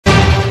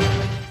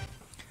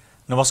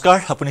নমস্কাৰ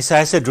আপুনি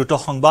চাই আছে দ্ৰুত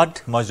সংবাদ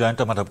মই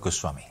জয়ন্ত মাধৱ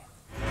গোস্বামী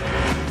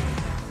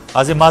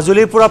আজি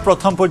মাজুলীৰ পৰা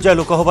প্ৰথম পৰ্যায়ৰ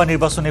লোকসভা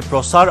নিৰ্বাচনী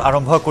প্ৰচাৰ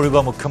আৰম্ভ কৰিব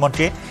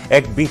মুখ্যমন্ত্ৰী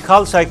এক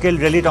বিশাল সাইকেল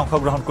ৰেলীত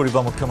অংশগ্ৰহণ কৰিব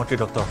মুখ্যমন্ত্ৰী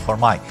ডক্টৰ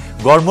শৰ্মাই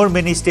গড়মুৰ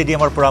মিনি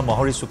ষ্টেডিয়ামৰ পৰা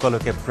মহৰি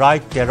চুকলৈকে প্ৰায়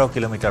 13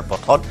 কিলোমিটাৰ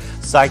পথত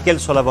সাইকেল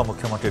চলাব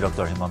মুখ্যমন্ত্ৰী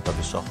ডক্টৰ হিমন্ত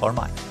বিশ্ব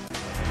শৰ্মাই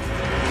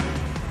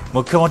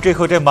মুখ্যমন্ত্ৰীৰ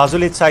সৈতে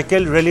মাজুলীত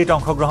সাইকেল ৰেলীত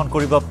অংশগ্ৰহণ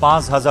কৰিব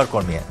 5000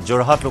 কৰ্মীয়ে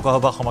যোৰহাট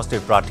লোকসভা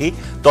সমষ্টিৰ প্ৰাৰ্থী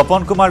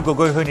তপন কুমাৰ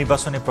গগৈৰ হৈ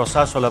নিৰ্বাচনী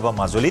প্ৰচাৰ চলাব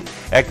মাজুলীত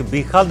এক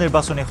বিশাল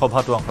নিৰ্বাচনী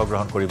সভাতো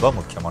অংশগ্ৰহণ কৰিব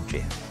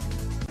মুখ্যমন্ত্ৰীয়ে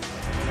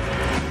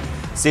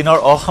চীনৰ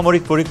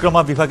অসামৰিক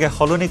পৰিক্ৰমা বিভাগে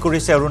সলনি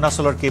কৰিছে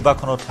অৰুণাচলৰ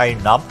কেইবাখনো ঠাইৰ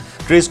নাম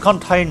 30খন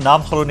ঠাইৰ নাম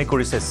সলনি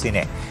কৰিছে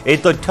চীনে এই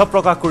তথ্য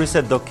প্ৰকাশ কৰিছে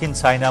দক্ষিণ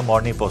চাইনা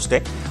মৰ্নি পোষ্টে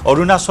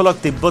অৰুণাচলক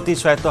তিব্বতী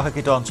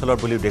স্বায়ত্তশাসিত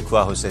অঞ্চলৰ বুলি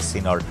দেখুওৱা হৈছে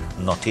চীনৰ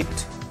নথিত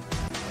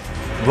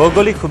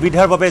ভৌগোলিক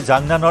সুবিধাৰ বাবে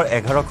জাংনানৰ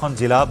 11খন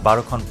জিলা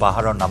 12খন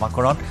পাহাৰৰ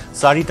নামাকৰণ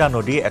 4টা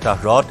নদী এটা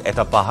হ্ৰদ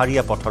এটা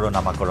পাহাৰীয়া পথৰৰ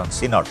নামাকৰণ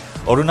চীনৰ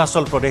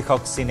অৰুণাচল প্ৰদেশক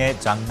চীনে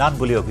জাংনান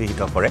বুলি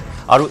অভিহিত কৰে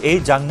আৰু এই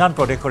জাংনান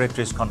প্ৰদেশৰে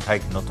 30খন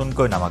ঠাইক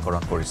নতুনকৈ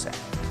নামাকৰণ কৰিছে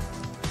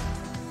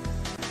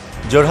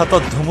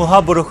যোৰহাটত ধুমুহা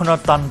বৰষুণৰ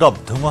তাণ্ডৱ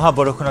ধুমুহা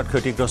বৰষুণত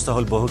ক্ষতিগ্ৰস্ত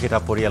হল বহুকেইটা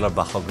পৰিয়ালৰ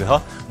বাসগৃহ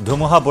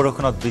ধুমুহা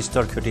বৰষুণত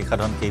বিস্তৰ ক্ষতি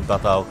সাধন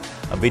কেইবাটাও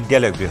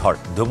বিদ্যালয় গৃহৰ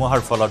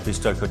ধুমুহাৰ ফলত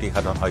বিস্তৰ ক্ষতি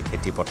সাধন হয়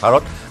খেতি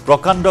পথাৰত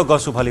প্ৰকাণ্ড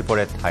গছ উভালি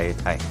পৰে ঠায়ে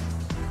ঠায়ে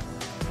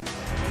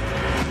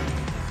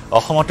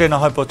অসমতে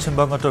নহয়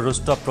পশ্চিমবংগত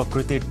ৰুষ্ট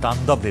প্ৰকৃতিৰ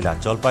তাণ্ডৱ লীলা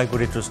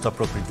জলপাইগুৰিত ৰুষ্ট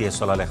প্ৰকৃতিয়ে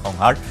চলালে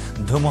সংহাৰ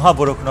ধুমুহা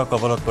বৰষুণৰ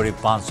কবলত পৰি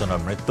 5 জনৰ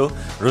মৃত্যু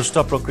ৰুষ্ট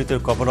প্ৰকৃতিৰ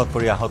কবলত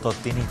পৰি আহত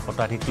 3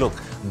 শতাধিক লোক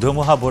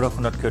ধুমুহা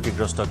বৰষুণত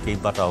ক্ষতিগ্ৰস্ত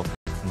কেইবাটাও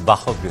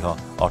বাসগৃহ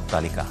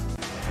অট্টালিকা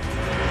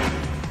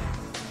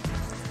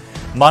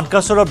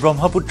মানকাছৰৰ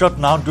ব্ৰহ্মপুত্ৰত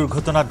নাও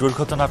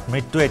দুৰ্ঘটনাত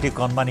মৃত্যু এটি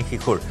কণমানি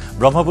শিশুৰ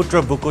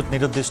ব্ৰহ্মপুত্ৰৰ বুকুত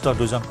নিৰুদ্দিষ্ট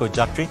দুজনকৈ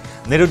যাত্ৰী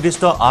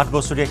নিৰুদ্দিষ্ট 8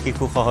 বছৰীয়া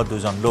শিশুসহ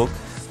দুজন লোক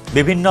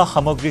বিভিন্ন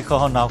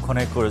সামগ্ৰীসহ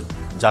নাওখনে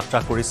যাত্ৰা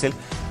কৰিছিল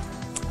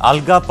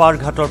আলগা পাৰ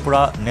ঘাটৰ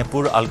পৰা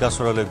নেপুৰ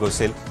আলগাছৰলৈ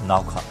গৈছিল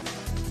নাওখন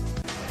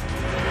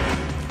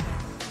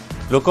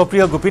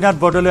লোকপ্ৰিয় গোপীনাথ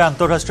বৰদলৈ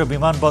আন্তঃৰাষ্ট্ৰীয়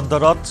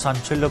বিমানবন্দৰত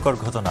চাঞ্চল্যকৰ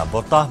ঘটনা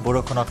বতাহ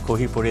বৰষুণত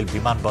খহি পৰিল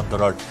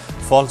বিমানবন্দৰৰ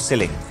ফল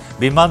সিলিং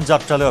বিমান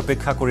যাত্ৰালৈ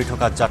অপেক্ষা কৰি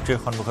থকা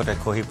যাত্ৰীৰ সন্মুখতে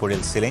খহি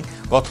পৰিল সিলিং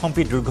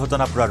কথম্পি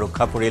দুৰ্ঘটনাৰ পৰা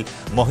ৰক্ষা পৰিল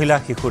মহিলা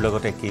শিশুৰ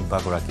লগতে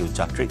কেইবাগৰাকীও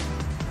যাত্ৰী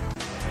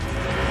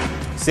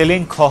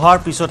সিলিং খহাৰ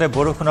পিছতে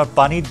বৰষুণৰ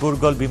পানীত বুৰ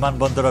গল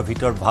বিমানবন্দৰৰ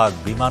ভিতৰ ভাগ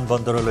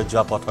বিমানবন্দৰলৈ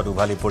যোৱা পথত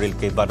উভালি পৰিল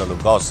কেইবাডালো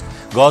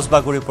গছ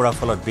বাগৰি পৰাৰ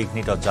ফলত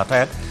বিঘ্নিত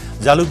যাতায়াত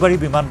জালুকবাৰী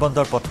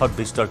বিমানবন্দৰ পথত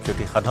বিস্তৰ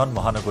ক্ষতি সাধন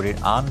মহানগৰীৰ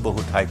আন বহু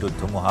ঠাইতো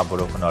ধুমুহা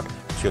বৰষুণত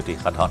ক্ষতি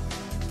সাধন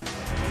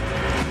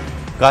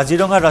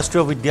কাজিৰঙা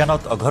ৰাষ্ট্ৰীয়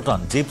উদ্যানত অঘটন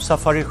জীপ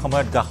সাফাৰীৰ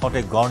সময়ত গাখতে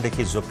গড়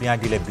দেখি জপিয়াই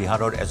দিলে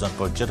বিহাৰৰ এজন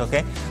পৰ্যটকে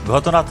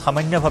ঘটনাত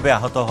সামান্যভাৱে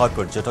আহত হয়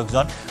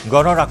পৰ্যটকজন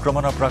গড়ৰ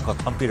আক্ৰমণৰ পৰা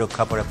কথম্পি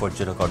ৰক্ষা পৰে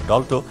পৰ্যটকৰ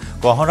দলটো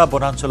কহৰা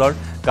বনাঞ্চলৰ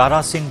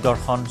কাৰাসিং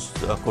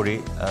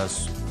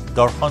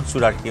দৰ্শন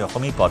চূড়াৰ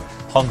সমীপত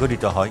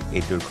সংঘটিত হয়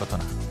এই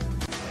দুৰ্ঘটনা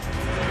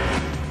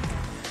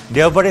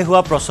দেওবাৰে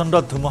হোৱা প্ৰচণ্ড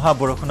ধুমুহা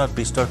বৰষুণত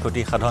বিস্তৰ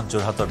ক্ষতি সাধন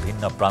যোৰহাটৰ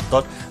ভিন্ন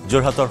প্ৰান্তত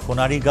যোৰহাটৰ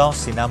সোণাৰী গাঁও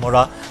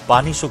চিনামৰা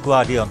পানী চকুৱা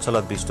আদি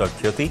অঞ্চলত বিস্তৰ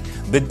ক্ষতি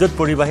বিদ্যুৎ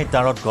পৰিবাহী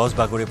তাঁৰত গছ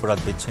বাগৰি পৰাত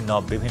বিচ্ছিন্ন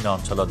বিভিন্ন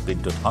অঞ্চলত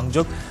বিদ্যুৎ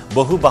সংযোগ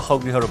বহু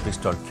বাসগৃহৰ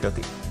বিস্তৰ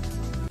ক্ষতি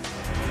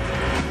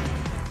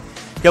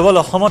কেৱল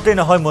অসমতে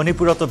নহয়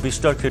মণিপুৰতো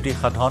বিস্তৰ ক্ষতি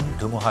সাধন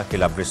ধুমুহা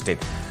শিলাবৃষ্টিত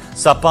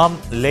সাপাম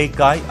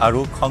লেইকাই আৰু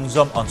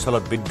খংজম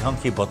অঞ্চলত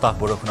বিধ্বংসী বতাহ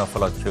বৰষুণৰ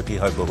ফলত ক্ষতি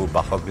হয় বহু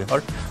বাসগৃহৰ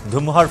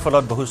ধুমুহাৰ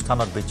ফলত বহু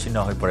স্থানত বিচ্ছিন্ন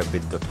হৈ পৰে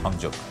বিদ্যুৎ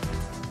সংযোগ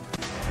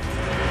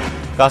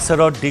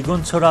কাছাৰৰ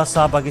ডিগুনছৰা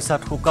চাহ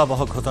বাগিচাত শোকাবহ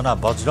ঘটনা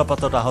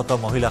বজ্ৰপাতত আহত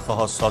মহিলাসহ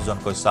 6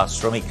 জনকৈ চাহ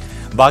শ্ৰমিক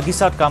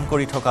বাগিচাত কাম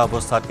কৰি থকা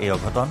অৱস্থাত এই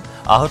অঘটন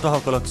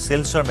আহতসকলক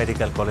শিলচৰ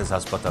মেডিকেল কলেজ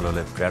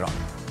হাস্পতাললৈ প্ৰেৰণ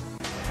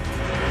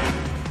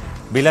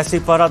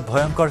বিলাসীপাৰাত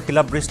ভয়ংকৰ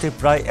শিলাবৃষ্টি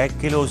প্ৰায় 1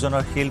 কিলো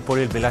ওজনৰ শিল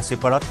পৰিল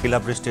বিলাসীপাৰাত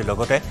শিলাবৃষ্টিৰ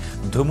লগতে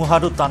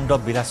ধুমুহাৰো তাণ্ডৱ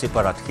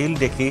বিলাসীপাৰাত শিল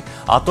দেখি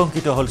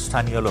আতংকিত হল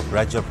স্থানীয় লোক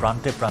ৰাজ্যৰ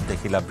প্ৰান্তে প্ৰান্তে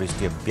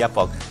শিলাবৃষ্টিয়ে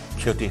ব্যাপক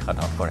ক্ষতি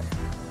সাধন কৰে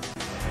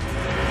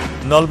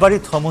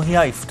নলবাৰীত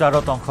সমূহীয়া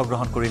ইফতাৰত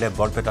অংশগ্ৰহণ কৰিলে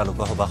বৰপেটা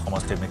লোকসভা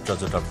সমষ্টিৰ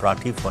মিত্ৰজোঁটৰ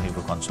প্ৰাৰ্থী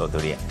ফণীভূষণ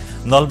চৌধুৰীয়ে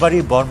নলবাৰী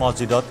বৰ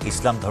মছজিদত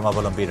ইছলাম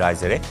ধৰ্মাৱলম্বী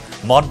ৰাইজেৰে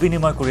মত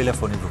বিনিময় কৰিলে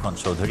ফণীভূষণ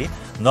চৌধুৰীয়ে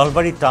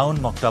নলবাৰী টাউন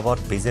মক্তাবত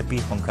বিজেপি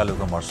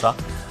সংখ্যালঘু মৰ্চা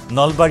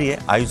নলবাৰীয়ে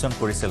আয়োজন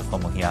কৰিছিল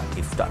সমূহীয়া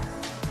ইফতাৰ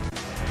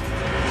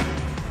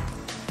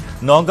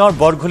নগাঁৱৰ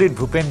বৰঘুলিত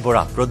ভূপেন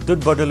বৰা প্ৰদ্যুৎ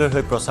বৰদলৈৰ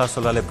হৈ প্ৰচাৰ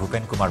চলালে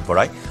ভূপেন কুমাৰ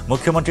বৰাই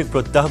মুখ্যমন্ত্ৰীক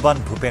প্ৰত্যাহ্বান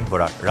ভূপেন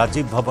বৰাৰ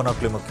ৰাজীৱ ভৱনক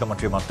লৈ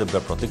মুখ্যমন্ত্ৰীৰ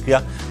মন্তব্যৰ প্ৰতিক্ৰিয়া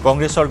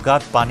কংগ্ৰেছৰ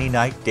গাত পানী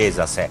নাই তেজ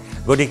আছে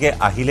গতিকে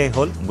আহিলেই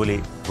হ'ল বুলি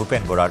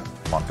ভূপেন বৰাৰ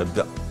মন্তব্য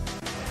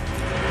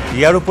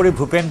ইয়াৰ উপৰি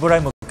ভূপেন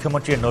বৰাই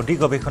মুখ্যমন্ত্ৰীয়ে নদী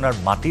গৱেষণাৰ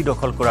মাটি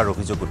দখল কৰাৰ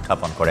অভিযোগ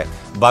উত্থাপন কৰে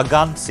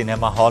বাগান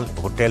চিনেমা হল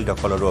হোটেল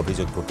দখলৰো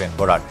অভিযোগ ভূপেন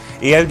বৰাৰ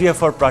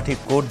এআইডিএফৰ প্ৰাৰ্থী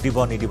কোড দিব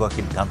নিদিব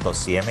সিদ্ধান্ত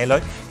চিএমএ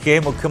লয় সেয়ে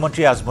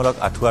মুখ্যমন্ত্ৰীয়ে আজমলক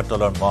আঠুৱাৰ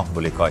তলৰ মহ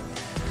বুলি কয়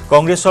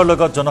কংগ্ৰেছৰ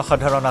লগত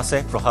জনসাধাৰণ আছে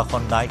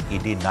প্ৰশাসন নাই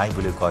ইডি নাই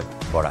বুলি কয়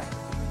বৰাই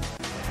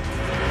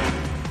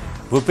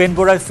ভূপেন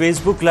বৰাই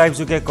ফেসবুক লাইভ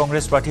যোগে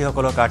কংগ্ৰেছ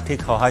প্ৰাৰ্থীসকলক আৰ্থিক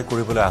সহায়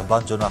কৰিবলৈ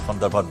আহ্বান জনোৱা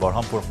সন্দৰ্ভত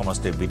বৰহমপুৰ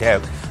সমষ্টিৰ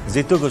বিধায়ক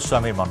জিতু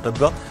গোস্বামীৰ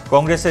মন্তব্য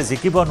কংগ্ৰেছে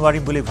জিকিব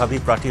নোৱাৰিম বুলি ভাবি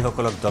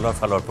প্ৰাৰ্থীসকলক দলৰ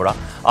ফালৰ পৰা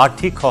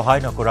আৰ্থিক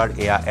সহায় নকৰাৰ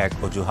এয়া এক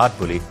অজুহাত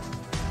বুলি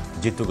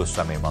জিতু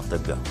গোস্বামীৰ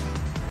মন্তব্য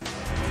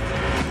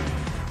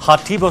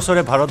 60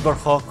 বছৰে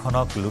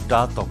ভাৰতবৰ্ষখনক লুটা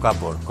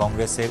টকাবোৰ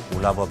কংগ্ৰেছে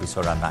ওলাব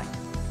বিচৰা নাই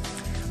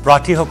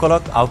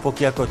প্ৰাৰ্থীসকলক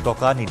আউপকীয়াকৈ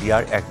টকা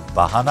নিদিয়াৰ এক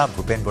বাহানা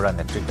ভূপেন বৰা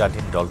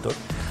নেতৃত্বাধীন দলটোৰ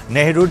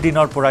নেহৰুৰ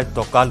দিনৰ পৰাই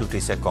টকা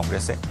লুটিছে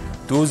কংগ্ৰেছে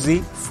 2G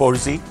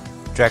 4G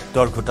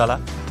ট্ৰেক্টৰ ঘোটালা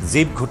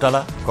জীপ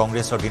ঘোটালা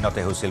কংগ্ৰেছৰ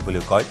দিনতে হৈছিল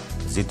বুলি কয়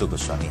জিতু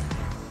গোস্বামীয়ে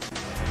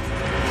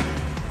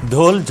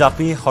ঢোল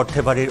জাপি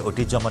হৰ্থেবাৰীৰ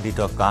ঐতিহ্যমণ্ডিত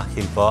কাঁহ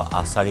শিল্প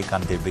আচাৰী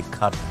কান্দিৰ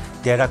বিখ্যাত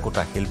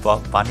টেৰাকোটা শিল্প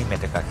পানী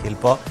মেটেকা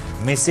শিল্প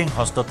মিচিং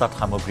হস্ততাঁত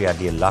সামগ্ৰী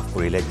আদিয়ে লাভ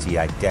কৰিলে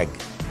GI টেগ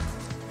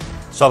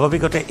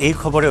স্বাভাৱিকতে এই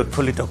খবৰে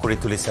উৎফুল্লিত কৰি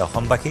তুলিছে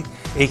অসমবাসী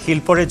এই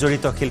শিল্পৰে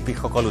জড়িত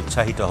শিল্পীসকল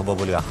উৎসাহিত হ'ব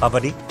বুলি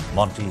আশাবাদী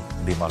মন্ত্ৰী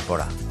বিমল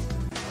বৰা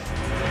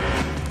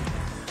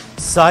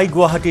সাই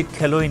গুৱাহাটীত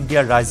খেলো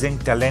India rising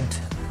talent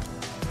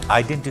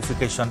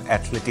identification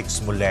athletics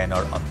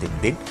মূল্যায়নৰ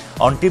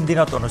অন্তিম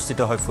দিনত অনুষ্ঠিত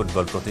হয়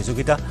ফুটবল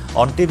প্ৰতিযোগিতা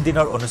অন্তিম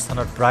দিনৰ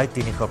অনুষ্ঠানত প্ৰায়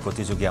 300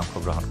 প্ৰতিযোগী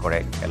অংশগ্ৰহণ কৰে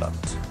খেলত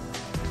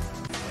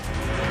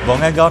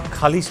বঙাইগাঁৱত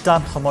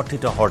খালিস্তান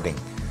সমৰ্থিত হৰ্ডিং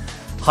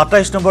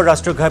 27 নম্বৰ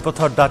ৰাষ্ট্ৰীয়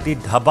ঘাইপথৰ দাঁতিত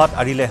ধাবাত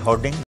আৰিলে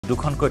হৰ্ডিং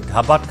দুখনকৈ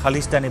ধাবাত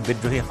খালিস্তানী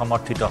বিদ্ৰোহী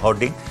সমৰ্থিত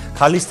হৰ্ডিং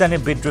খালিস্তানী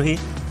বিদ্ৰোহী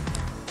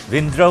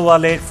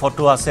ভিন্দ্ৰৱালেৰ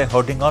ফটো আছে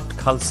হৰ্ডিঙত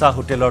খালসা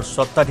হোটেলৰ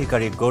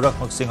স্বত্বাধিকাৰী গৌৰৱ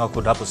সিঙক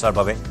সোধা পোছাৰ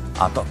বাবে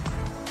আটক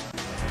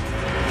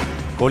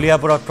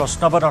কলিয়াবৰত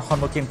প্ৰশ্নবাণৰ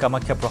সন্মুখীন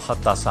কামাখ্যা প্ৰসাদ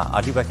দাসা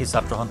আদিবাসী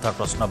ছাত্ৰ সন্থাৰ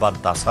প্ৰশ্নবাণ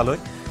দাসালৈ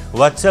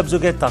হোৱাটছএপ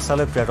যোগে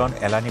দাসালৈ প্ৰেৰণ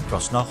এলানি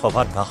প্ৰশ্ন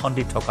সভাত ভাষণ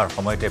দি থকাৰ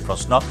সময়তে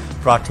প্ৰশ্ন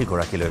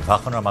প্ৰাৰ্থীগৰাকীলৈ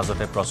ভাষণৰ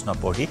মাজতে প্ৰশ্ন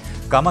পঢ়ি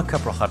কামাখ্যা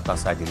প্ৰসাদ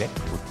দাসাই দিলে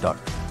উত্তৰ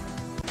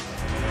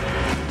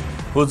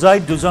হুজাই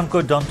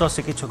দুজনকৈ দন্ত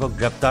চিকিৎসকক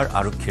গ্ৰেপ্তাৰ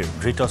আৰক্ষীৰ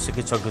ধৃত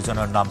চিকিৎসক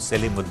দুজনৰ নাম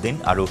সেলিম উদ্দিন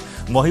আৰু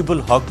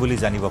মহিবুল হক বুলি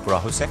জানিব পৰা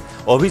হৈছে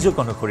অভিযোগ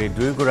অনুসৰি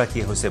দুয়োগৰাকী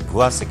হৈছে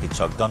ভুৱা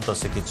চিকিৎসক দন্ত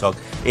চিকিৎসক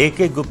AK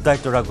গুপ্তাই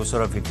তৰা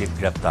গোচৰৰ ভিত্তিত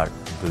গ্ৰেপ্তাৰ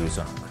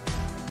দুয়োজনক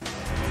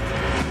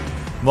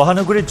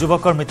মহানগৰীত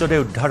যুৱকৰ মৃতদেহ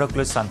উদ্ধাৰক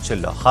লৈ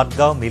চাঞ্চল্য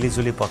হাতগাঁও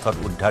মিলিজুলি পথত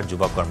উদ্ধাৰ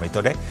যুৱকৰ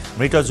মৃতদেহ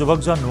মৃত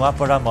যুৱকজন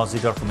নোৱাপাৰা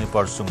মছজিদৰ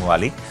সমীপৰ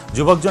চুমুৱালি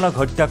যুৱকজনক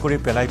হত্যা কৰি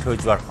পেলাই থৈ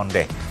যোৱাৰ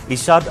সন্দেহ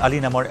ইছাদ আলী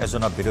নামৰ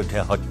এজনৰ বিৰুদ্ধে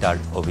হত্যাৰ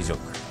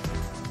অভিযোগ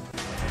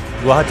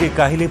গুৱাহাটীৰ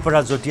কাহিলীপাৰা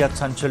জটিয়াত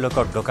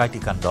চাঞ্চল্যকৰ ডকাইতি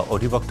কাণ্ড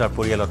অধিবক্তাৰ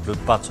পৰিয়ালত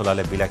লুটপাট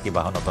চলালে বিলাসী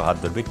বাহনত অহা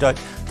দুৰ্বৃত্তই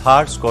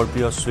থাৰ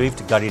স্কৰ্পিঅ' ছুইফ্ট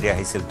গাড়ীৰে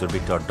আহিছিল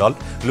দুৰ্বৃত্তৰ দল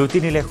লুটি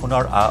নিলে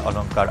সোণৰ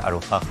অলংকাৰ আৰু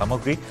সা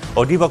সামগ্ৰী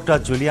অধিবক্তা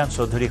জুলিয়ান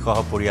চৌধুৰী সহ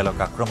পৰিয়ালক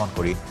আক্ৰমণ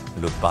কৰি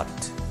লুটপাট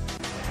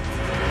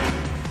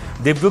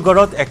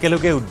ডিব্ৰুগড়ত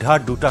একেলগে উদ্ধাৰ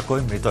দুটাকৈ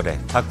মৃতদেহ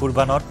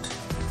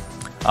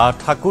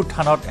ঠাকুৰ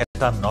থানত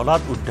এটা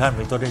নলাত উদ্ধাৰ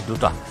মৃতদেহ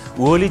দুটা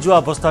উৱলি যোৱা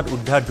অৱস্থাত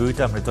উদ্ধাৰ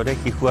দুইটা মৃতদেহ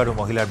শিশু আৰু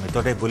মহিলাৰ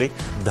মৃতদেহ বুলি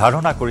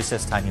ধাৰণা কৰিছে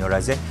স্থানীয়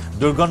ৰাইজে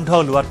দুৰ্গন্ধ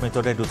ওলোৱাত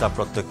মৃতদেহ দুটা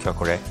প্ৰত্যক্ষ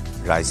কৰে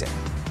ৰাইজে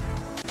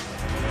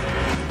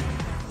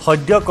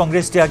সদ্য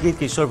কংগ্ৰেছ ত্যাগী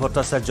কিশোৰ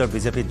ভট্টাচাৰ্যৰ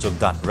বিজেপিত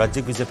যোগদান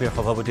ৰাজ্যিক বিজেপিৰ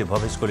সভাপতি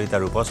ভৱেশ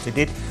কলিতাৰ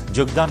উপস্থিতিত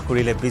যোগদান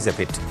কৰিলে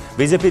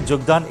বিজেপিত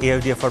যোগদান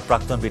AIDFৰ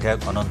প্ৰাক্তন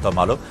বিধায়ক অনন্ত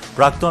মালক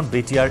প্ৰাক্তন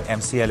BTR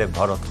MCLA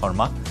ভৰত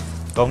শৰ্মা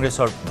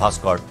কংগ্ৰেছৰ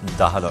ভাস্কৰ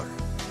দাহালৰ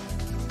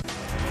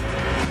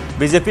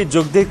বিজেপিত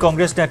যোগ দি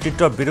কংগ্ৰেছ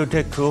নেতৃত্বৰ বিৰুদ্ধে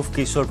ক্ষোভ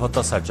কিশোৰ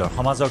ভট্টাচাৰ্যৰ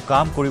সমাজৰ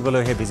কাম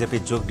কৰিবলৈহে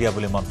বিজেপিত যোগ দিয়া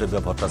বুলি মন্তব্য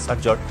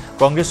ভট্টাচাৰ্যৰ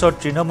কংগ্ৰেছৰ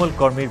তৃণমূল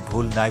কৰ্মীৰ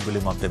ভুল নাই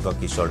বুলি মন্তব্য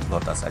কিশোৰ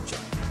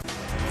ভট্টাচাৰ্যৰ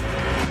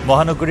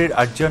মহানগৰীৰ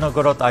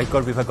আৰ্যনগৰত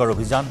আয়কৰ বিভাগৰ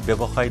অভিযান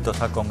ব্যৱসায়ী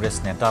তথা কংগ্ৰেছ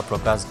নেতা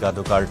প্ৰকাশ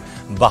গাদুকাৰ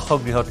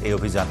বাসগৃহত এই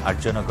অভিযান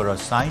আৰ্যনগৰৰ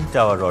সাইন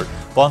টাৱাৰৰ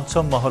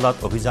পঞ্চম মহলাত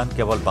অভিযান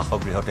কেৱল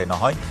বাসগৃহতে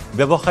নহয়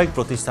ব্যৱসায়িক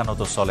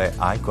প্ৰতিষ্ঠানতো চলে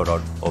আয়কৰৰ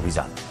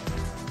অভিযান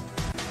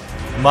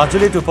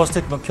মাজুলীত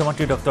উপস্থিত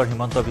মুখ্যমন্ত্ৰী ডক্টৰ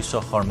হিমন্ত বিশ্ব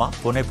শৰ্মা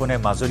পুনে পুনে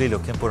মাজুলী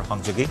লখিমপুৰ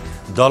সংযোগী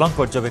দলং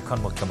পৰ্যবেক্ষণ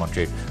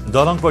মুখ্যমন্ত্ৰীৰ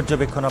দলং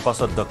পৰ্যবেক্ষণৰ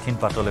পাছত দক্ষিণ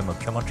পাটলৈ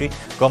মুখ্যমন্ত্ৰী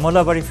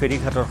কমলাবাৰী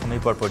ফেৰীঘাটৰ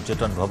সমীপৰ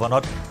পৰ্যটন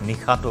ভৱনত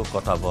নিশাটো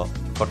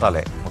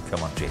কটালে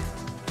মুখ্যমন্ত্ৰী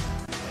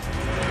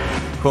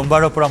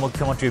সোমবাৰৰ পৰা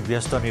মুখ্যমন্ত্ৰীৰ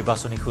ব্যস্ত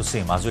নিৰ্বাচনী সূচী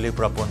মাজুলীৰ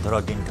পৰা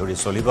 15 দিন ধৰি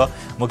চলিব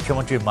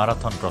মুখ্যমন্ত্ৰীৰ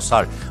মাৰাথন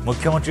প্ৰচাৰ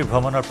মুখ্যমন্ত্ৰীৰ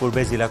ভ্ৰমণৰ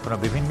পূৰ্বে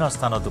জিলাখনৰ বিভিন্ন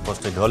স্থানত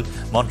উপস্থিত হ'ল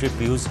মন্ত্ৰী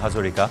পিয়ুষ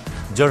হাজৰিকা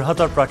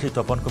যোৰহাটৰ প্ৰাৰ্থী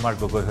তপন কুমাৰ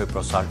গগৈ হৈ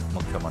প্ৰচাৰ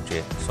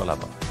মুখ্যমন্ত্ৰীয়ে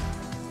চলাব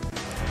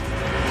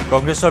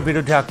কংগ্ৰেছৰ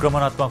বিৰুদ্ধে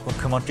আক্ৰমণাত্মক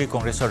মুখ্যমন্ত্ৰী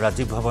কংগ্ৰেছৰ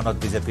ৰাজ্যিক ভৱনত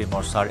বিজেপি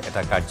মৰ্চাৰ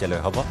এটা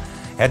কাৰ্যালয় হ'ব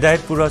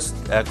হেদায়তপুৰত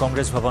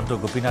কংগ্ৰেছ ভৱনটো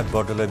গোপীনাথ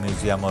বৰদলৈ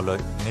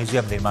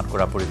মিউজিয়াম নিৰ্মাণ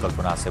কৰাৰ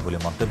পৰিকল্পনা আছে বুলি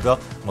মন্তব্য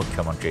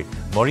মুখ্যমন্ত্ৰীৰ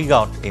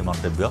মৰিগাঁৱত এই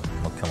মন্তব্য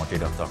মুখ্যমন্ত্ৰী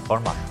ডক্টৰ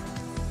শৰ্মা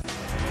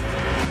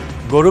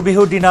গৰু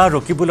বিহুৰ দিনা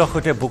ৰকিবুলৰ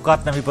সৈতে বোকাত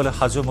নামিবলৈ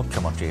সাজু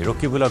মুখ্যমন্ত্ৰী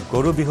ৰকিবুলক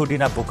গৰু বিহুৰ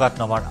দিনা বোকাত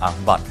নমাৰ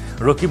আহ্বান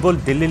ৰকিবুল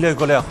দিল্লীলৈ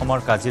গ'লে অসমৰ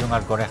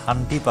কাজিৰঙাৰ গড়ে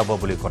শান্তি পাব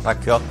বুলি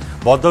কটাক্ষ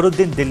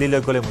বদৰুদ্দিন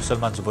দিল্লীলৈ গ'লে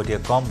মুছলমান যুৱতীয়ে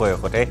কম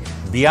বয়সতে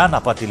বিয়া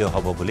নাপাতিলেও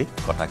হ'ব বুলি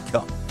কটাক্ষ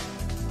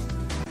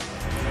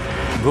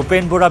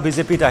ভূপেন বৰা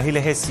বিজেপিত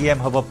আহিলেহে সিএম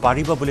হ'ব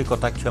পাৰিব বুলি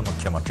কটাক্ষ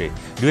মুখ্যমন্ত্ৰী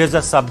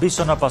 2026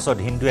 চনৰ পাছত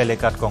হিন্দু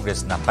এলেকাত কংগ্ৰেছ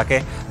নাথাকে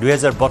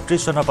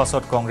 2032 চনৰ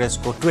পাছত কংগ্ৰেছ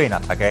কটুৱেই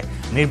নাথাকে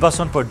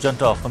নিৰ্বাচন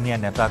পৰ্যন্ত অসমীয়া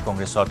নেতা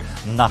কংগ্ৰেছত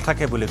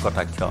নাথাকে বুলি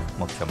কটাক্ষ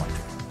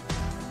মুখ্যমন্ত্ৰী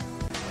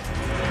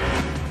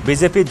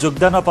বিজেপি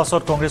যোগদানৰ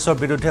পাছত কংগ্ৰেছৰ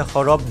বিৰুদ্ধে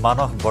সৰব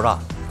মানস বৰা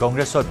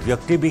কংগ্ৰেছৰ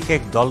ব্যক্তি বিশেষ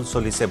দল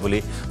চলিছে বুলি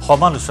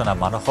সমালোচনা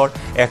মানসৰ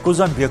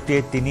একোজন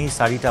ব্যক্তিয়ে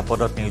 3-4টা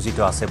পদত নিয়োজিত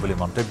আছে বুলি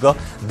মন্তব্য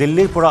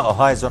দিল্লীৰ পৰা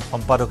অহা এজন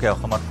সম্পাদকে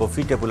অসমত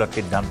কফি টেবুলত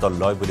সিদ্ধান্ত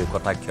লয় বুলি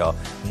কটাক্ষ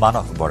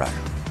মানস বৰাৰ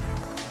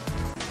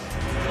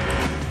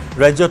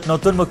ৰাজ্যত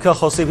নতুন মুখ্য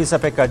সচিব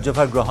হিচাপে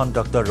কাৰ্যভাৰ গ্ৰহণ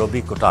ডক্টৰ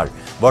ৰবি কোটাৰ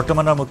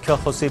বৰ্তমানৰ মুখ্য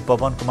সচিব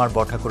পৱন কুমাৰ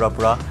বৰঠাকুৰৰ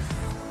পৰা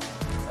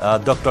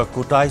ডক্টৰ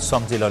কুটাই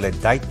সমজিললে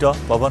দায়িত্ব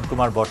পৱন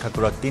কুমাৰ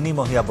বৰঠাকুৰৰ 3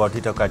 মহীয়া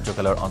বৰ্ধিত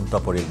কাৰ্যকালৰ অন্ত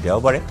পৰিল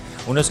দেওবাৰে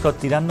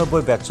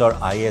 1993 বেটছৰ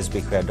আইএএছ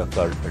বিষয়া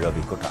ডক্টৰ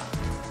ৰবি কোটা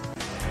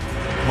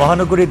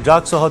মহানগৰীৰ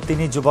ড্ৰাগসহ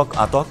 3 যুৱক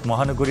আটক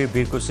মহানগৰীৰ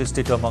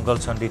বীৰকুছিস্থিত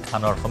মংগলচণ্ডী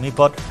থানৰ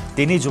সমীপত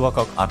 3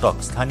 যুৱকক আটক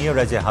স্থানীয়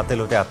ৰাইজে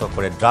হাতেলোতে আটক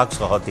কৰে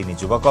ড্ৰাগসহ 3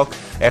 যুৱকক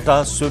এটা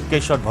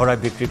সুটকেছত ভৰাই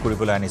বিক্ৰী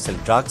কৰিবলৈ আনিছিল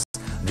ড্ৰাগছ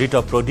ধৃত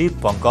প্ৰদীপ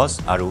পংকজ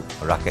আৰু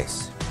ৰাকেশ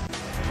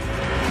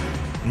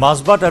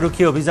মাজবাট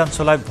আৰক্ষী অভিযান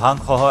চলাই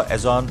ভাংসহ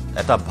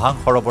এটা ভাং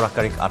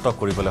সৰবৰাহকাৰীক আটক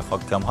কৰিবলৈ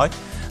সক্ষম হয়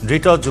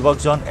ধৃত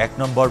যুৱকজন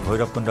 1 নম্বৰ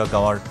ভৈৰৱকুণ্ড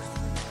গাঁৱৰ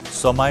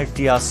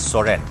সমাইটিয়াছ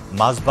সৰেন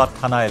মাজবাট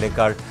থানা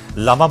এলেকাৰ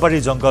লামাবাৰী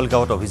জংগল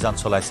গাঁৱত অভিযান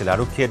চলাইছিল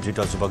আৰক্ষীয়ে ধৃত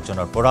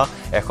যুৱকজনৰ পৰা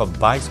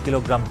 122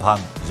 কিলোগ্ৰাম ভাং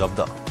জব্দ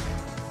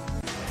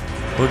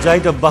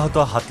হুজাইত অব্যাহত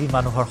হাতী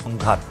মানুহৰ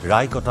সংঘাত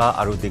ৰায়কটা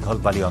আৰু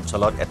দীঘলবালি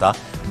অঞ্চলত এটা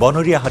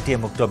বনৰীয়া হাতীয়ে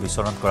মুক্ত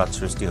বিচৰণ কৰাত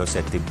সৃষ্টি হৈছে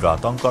তীব্ৰ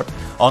আতংকৰ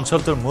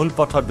অঞ্চলটোৰ মূল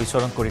পথত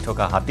বিচৰণ কৰি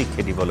থকা হাতীক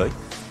খেদিবলৈ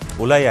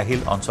ওলাই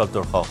আহিল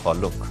অঞ্চলটোৰ শ শ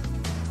লোক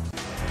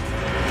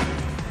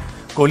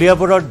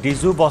কলিয়াবৰৰ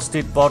ডিজু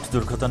বস্তিত পথ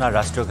দুৰ্ঘটনা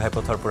ৰাষ্ট্ৰীয়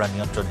ঘাইপথৰ পৰা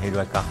নিয়ন্ত্ৰণ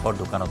হেৰুৱাই কাষৰ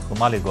দোকানত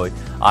সোমালে গৈ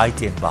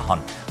আই10 বাহন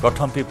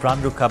প্ৰথমপি প্ৰাণ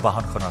ৰক্ষা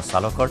বাহনখনৰ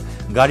চালকৰ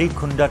গাড়ী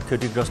খুন্দাত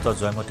ক্ষতিগ্ৰস্ত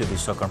জয়মতী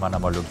বিশ্বকৰ্মা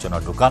নামৰ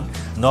লোকজনৰ দোকান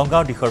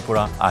নগাঁও দিশৰ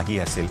পৰা আহি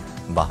আছিল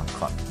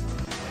বাহনখন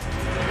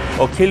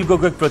অখিল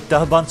গগৈক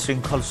প্ৰত্যাহ্বান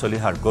শৃংখল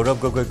চলিহাৰ গৌৰৱ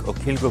গগৈক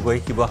অখিল গগৈ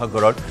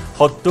শিৱসাগৰৰ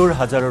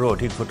 70,000ৰো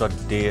অধিক ভোটত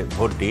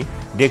ভোট দি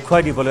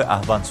দেখুৱাই দিবলৈ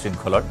আহ্বান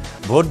শৃংখলৰ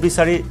ভোট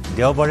বিচাৰি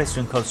দেওবাৰে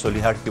শৃংখল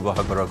চলিহাৰ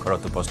শিৱসাগৰৰ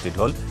ঘৰত উপস্থিত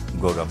হ'ল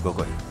গৌৰৱ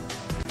গগৈ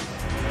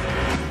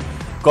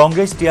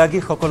কংগ্ৰেছ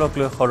ত্যাগীসকলক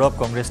লৈ সৰব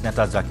কংগ্ৰেছ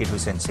নেতা জাকিৰ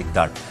হুছেইন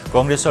সিকদাৰ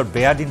কংগ্ৰেছৰ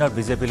বেয়া দিনৰ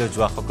বিজেপিলৈ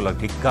যোৱাসকলক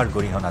ধিক্কাৰ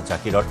গৰিহণা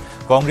জাকিৰৰ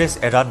কংগ্ৰেছ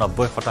এৰা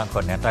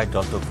 90% নেতাই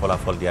দলটোক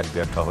ফলাফল দিয়াত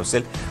ব্যৰ্থ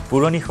হৈছিল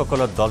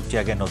পুৰণিসকলৰ দল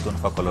ত্যাগে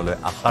নতুনসকললৈ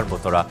আশাৰ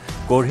বতৰা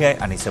কঢ়িয়াই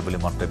আনিছে বুলি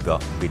মন্তব্য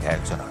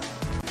বিধায়কজনৰ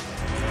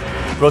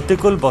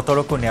প্ৰতিকূল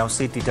বতৰকো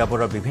নেওচি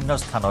তিতাবৰৰ বিভিন্ন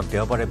স্থানত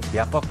দেওবাৰে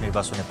ব্যাপক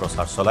নিৰ্বাচনী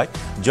প্ৰচাৰ চলাই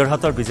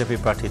যোৰহাটৰ বিজেপি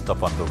প্ৰাৰ্থী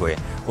তপন গগৈয়ে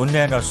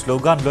উন্নয়নৰ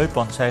শ্লোগান লৈ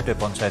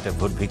পঞ্চায়তে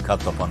ভোট ভিক্ষা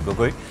তপন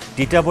গগৈ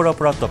তিতাবৰৰ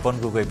পৰা তপন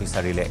গগৈ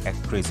বিচাৰিলে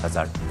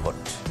 31,000 ভোট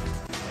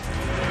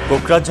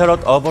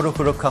কোকৰাঝাৰত অবৰো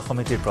সুৰক্ষা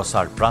সমিতিৰ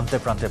প্ৰচাৰ প্ৰান্তে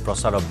প্ৰান্তে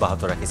প্ৰচাৰ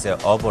অব্যাহত ৰাখিছে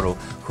অবৰো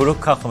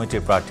সুৰক্ষা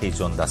সমিতিৰ প্ৰাৰ্থী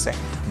জোন দাসে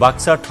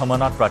বাক্সাৰ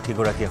থমনাত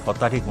প্ৰাৰ্থীগৰাকীয়ে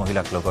শতাধিক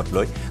মহিলাক লগত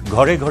লৈ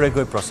ঘৰে ঘৰে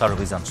গৈ প্ৰচাৰ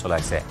অভিযান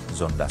চলাইছে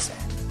জোন দাসে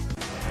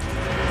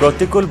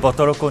প্ৰতিকূল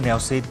বতৰকো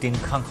নেওচি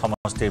টিংখাং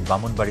সমষ্টিৰ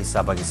বামুনবাৰী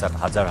চাহ বাগিচাত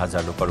হাজাৰ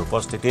হাজাৰ লোকৰ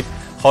উপস্থিতিত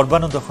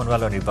সৰ্বানন্দ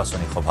সোণোৱালৰ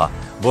নিৰ্বাচনী সভা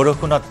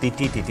বৰষুণত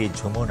তিতি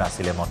ঝুমুৰ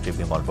নাছিলে মন্ত্ৰী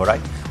বিমল বৰাই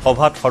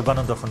সভাত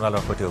সৰ্বানন্দ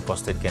সোণোৱালৰ সৈতে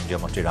উপস্থিত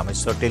কেন্দ্ৰীয় মন্ত্ৰী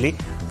ৰামেশ্বৰ তেলী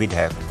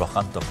বিধায়ক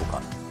প্ৰশান্ত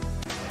ফুকন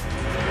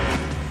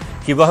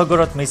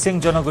শিৱসাগৰত মিচিং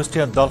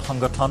জনগোষ্ঠীয় দল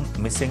সংগঠন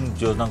মিচিং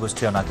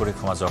জনগোষ্ঠীয় নাগৰিক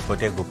সমাজৰ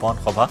সৈতে গোপন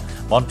সভা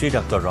মন্ত্ৰী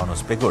ডক্টৰ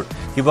ৰণোজ পেগুৰ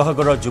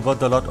শিৱসাগৰৰ যুৱ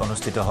দলত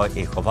অনুষ্ঠিত হয়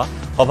এই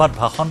সভাত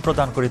ভাষণ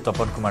প্ৰদান কৰি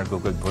তপন কুমাৰ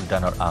গগৈক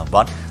ভোটদানৰ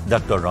আহ্বান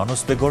ডক্টৰ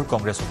ৰণোজ পেগুৰ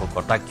কংগ্ৰেছক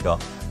কটাক্ষ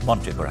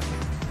মন্ত্ৰীগৰাকী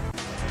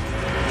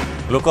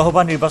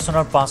লোকসভা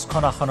নিৰ্বাচনৰ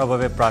 5খন আসনৰ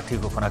বাবে প্ৰাৰ্থী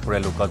ঘোষণা কৰে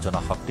লোক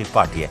জনশক্তি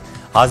পাৰ্টিয়ে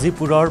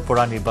হাজিপুৰৰ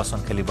পৰা নিৰ্বাচন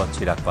খেলিব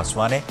চিৰাগ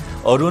পাছৱানে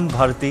অৰুণ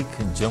ভাৰতীক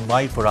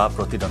জুমাইৰ পৰা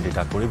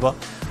প্ৰতিদ্বন্দ্বিতা কৰিব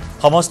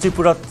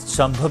সমষ্টিপুৰত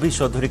সম্ভৱী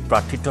চৌধুৰীক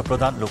প্ৰাৰ্থিত্ব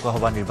প্ৰদান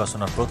লোকসভা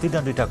নিৰ্বাচনত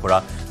প্ৰতিদ্বন্দ্বিতা কৰা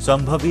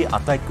সম্ভৱী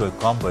আটাইতকৈ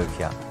কম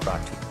বয়সীয়া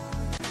প্ৰাৰ্থী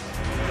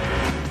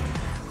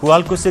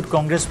শুৱালকুছিত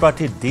কংগ্ৰেছ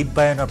প্ৰাৰ্থী দীপ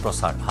বায়নৰ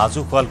প্ৰচাৰ হাজু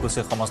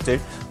শুৱালকুছি সমষ্টিৰ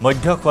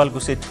মধ্য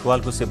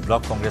শুৱালকুছি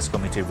ব্লক কংগ্ৰেছ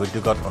কমিটিৰ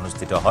উদ্যোগত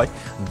অনুষ্ঠিত হয়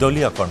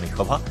দলীয় কৰ্মী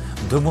সভা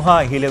ধুমুহা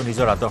আহিলেও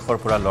নিজৰ আদৰ্শৰ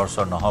পৰা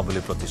লৰচৰ নহয়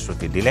বুলি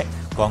প্ৰতিশ্ৰুতি দিলে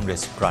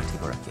কংগ্ৰেছ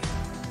প্ৰাৰ্থীগৰাকীয়ে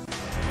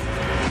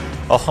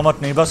অসমত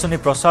নিৰ্বাচনী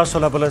প্ৰচাৰ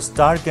চলাবলৈ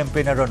ষ্টাৰ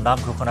কেম্পেইনাৰৰ নাম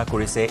ঘোষণা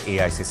কৰিছে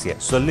এআইচিচিয়ে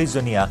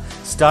 40জনীয়া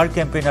ষ্টাৰ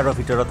কেম্পেইনাৰৰ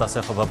ভিতৰত আছে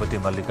সভাপতি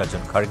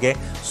মল্লিকাৰ্জুন খৰ্গে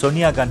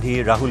সোনিয়া গান্ধী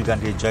ৰাহুল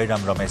গান্ধী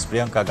জয়ৰাম ৰমেশ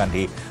প্ৰিয়ংকা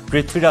গান্ধী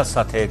পৃথ্বীৰাজ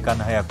সাথে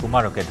কানহায়া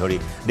কুমাৰকে ধৰি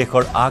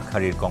দেশৰ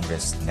আগশাৰীৰ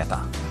কংগ্ৰেছ নেতা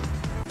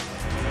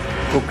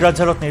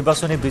কোকৰাঝাৰত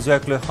নিৰ্বাচনী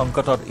বিজয়ক লৈ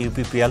সংকটত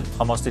ইউপিপিএল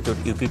সমষ্টিটোত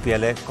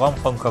ইউপিপিএলে কম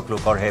সংখ্যক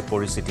লোকৰহে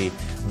পৰিস্থিতি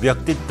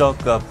ব্যক্তিত্বক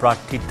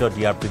প্ৰাৰ্থিত্ব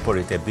দিয়াৰ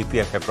বিপৰীতে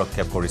বিপিএফে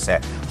প্ৰক্ষেপ কৰিছে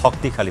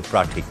শক্তিশালী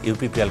প্ৰাৰ্থীক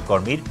ইউপিপিএল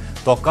কৰ্মীৰ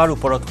টকাৰ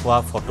ওপৰত হোৱা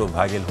ফটো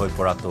ভাইৰেল হৈ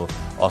পৰাটো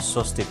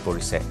অস্বস্তিত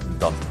পৰিছে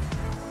দলটো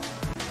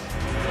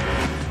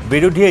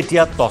বিৰোধী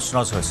এতিয়া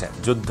তছনছ হৈছে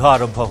যুদ্ধ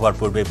আৰম্ভ হোৱাৰ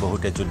পূৰ্বে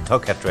বহুতে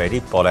যুদ্ধক্ষেত্ৰ এৰি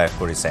পলায়ন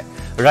কৰিছে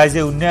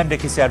ৰাইজে উন্নয়ন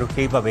দেখিছে আৰু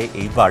সেইবাবে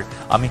এইবাৰ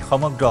আমি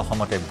সমগ্ৰ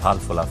অসমতে ভাল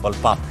ফলাফল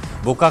পাম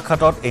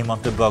বোকাখাটত এই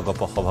মন্তব্য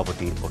গপ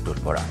সভাপতি অতুল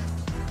বৰা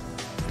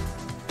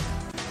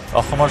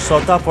অসমৰ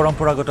 ৬টা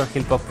পৰম্পৰাগত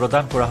শিল্প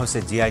প্ৰদান কৰা হৈছে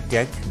জিআই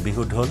টেগ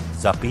বিহু ঢোল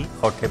জাপি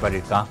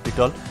সৰ্থেবাৰীৰ কাঁহ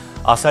পিতল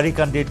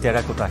আচাৰীকান্দিৰ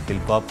টেৰাকোটা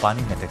শিল্প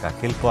পানী মেটেকা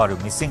শিল্প আৰু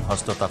মিচিং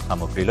হস্ততাঁত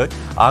সামগ্ৰীলৈ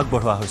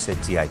আগবঢ়োৱা হৈছে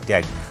জিআই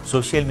টেগ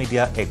ছ'চিয়েল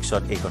মিডিয়া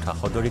এক্সত এই কথা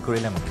সদৰি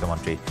কৰিলে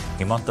মুখ্যমন্ত্ৰী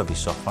হিমন্ত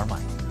বিশ্ব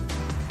শৰ্মাই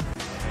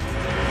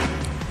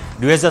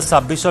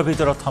 ২০২৬ৰ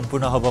ভিতৰত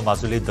সম্পূৰ্ণ হ'ব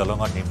মাজুলীৰ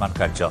দলঙৰ নিৰ্মাণ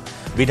কাৰ্য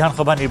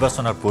বিধানসভা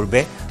নিৰ্বাচনৰ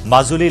পূৰ্বে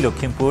মাজুলী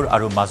লখিমপুৰ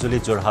আৰু মাজুলী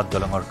যোৰহাট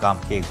দলঙৰ কাম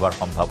শেষ হোৱাৰ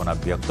সম্ভাৱনা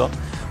ব্যক্ত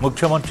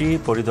মুখ্যমন্ত্ৰী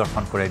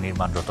পৰিদৰ্শন কৰে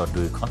নিৰ্মাণৰত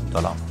দুইখন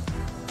দলং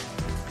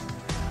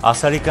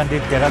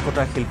আচাৰীকান্দিৰ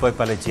টেৰাকোটা শিল্পই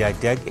পালে জিআই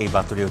টেগ এই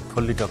বাতৰি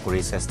উৎফুল্লিত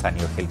কৰিছে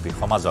স্থানীয় শিল্পী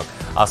সমাজক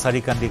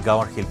আচাৰীকান্দি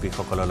গাঁৱৰ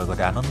শিল্পীসকলৰ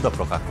লগতে আনন্দ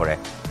প্ৰকাশ কৰে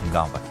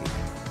গাঁওবাসী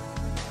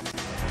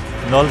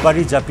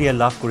নলবাৰী জাপিয়ে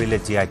লাভ কৰিলে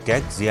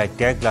জিআই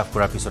টেগ লাভ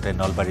কৰাৰ পিছতে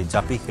নলবাৰী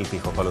জাপি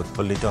শিল্পীসকল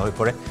উৎফুল্লিত হৈ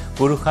পৰে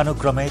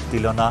পুৰুষানুক্ৰমে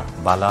তিলনা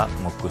বালা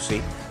মুকুচি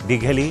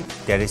দীঘেলী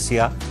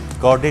টেৰেচিয়া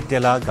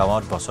কৰডেটেলা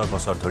গাঁৱত বছৰ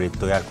বছৰ ধৰি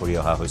তৈয়াৰ কৰি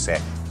অহা হৈছে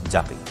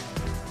জাপি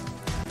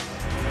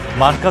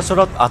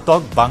মানকাছৰত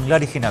আটক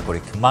বাংলাদেশী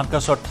নাগৰিক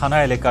মানকাছৰ থানা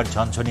এলেকাৰ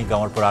ঝনঝনী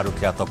গাঁৱৰ পৰা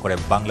আৰক্ষীয়ে আটক কৰে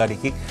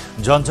বাংলাদেশীক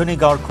ঝনঝনী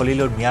গাঁৱৰ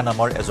খলিলুৰ মিয়া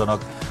নামৰ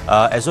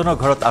এজনৰ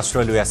ঘৰত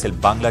আশ্ৰয় লৈ আছিল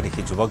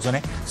বাংলাদেশী যুৱকজনে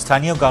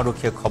স্থানীয়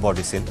গাঁওৰক্ষীয়ে খবৰ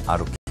দিছিল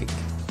আৰক্ষীক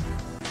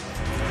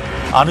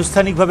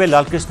আনুষ্ঠানিকভাৱে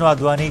লালকৃষ্ণ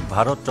আদৱানীক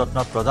ভাৰত ৰত্ন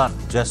প্ৰদান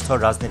জ্যেষ্ঠ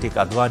ৰাজনীতিক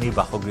আদৱানীৰ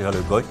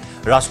বাসগৃহলৈ গৈ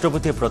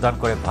ৰাষ্ট্ৰপতিয়ে প্ৰদান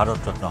কৰে ভাৰত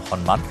ৰত্ন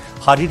সন্মান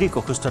শাৰীৰিক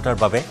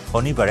অসুস্থতাৰ বাবে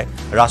শনিবাৰে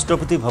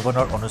ৰাষ্ট্ৰপতি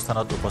ভৱনৰ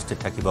অনুষ্ঠানত উপস্থিত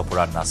থাকিব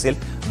পৰা নাছিল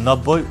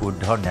 ৯০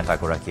 ঊৰ্ধৰ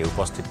নেতাগৰাকীয়ে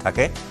উপস্থিত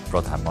থাকে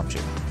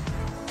প্ৰধানমন্ত্ৰী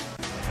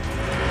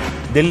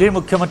দিল্লীৰ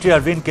মুখ্যমন্ত্ৰী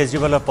অৰবিন্দ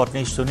কেজৰিৱালৰ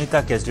পত্নী সুনীতা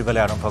কেজৰিৱালে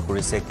আৰম্ভ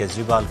কৰিছে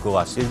কেজৰিৱাল কো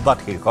আশীৰ্বাদ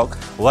শীৰ্ষক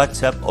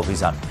হোৱাটছএপ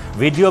অভিযান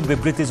ভিডিঅ'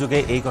 বিবৃতিযোগে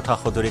এই কথা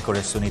সদৰি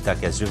কৰে সুনীতা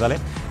কেজৰিৱালে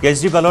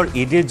কেজৰিৱালৰ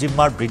ইডিৰ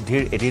জিম্মাৰ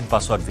বৃদ্ধিৰ এদিন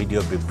পাছত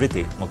ভিডিঅ'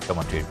 বিবৃতি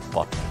মুখ্যমন্ত্ৰীৰ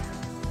পত্নী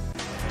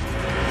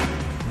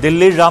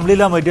দিল্লীৰ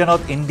ৰামলীলা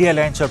ময়দানত ইণ্ডিয়া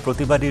এলায়েন্সৰ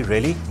প্ৰতিবাদী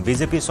ৰেলী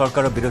বিজেপি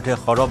চৰকাৰৰ বিৰুদ্ধে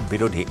সৰব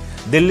বিৰোধী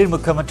দিল্লীৰ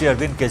মুখ্যমন্ত্ৰী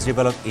অৰবিন্দ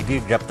কেজৰিৱালক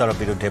ইডিৰ গ্ৰেপ্তাৰৰ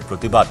বিৰুদ্ধে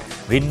প্ৰতিবাদ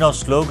ভিন্ন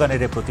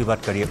শ্লোগানেৰে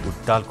প্ৰতিবাদকাৰীয়ে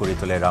উত্তাল কৰি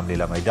তোলে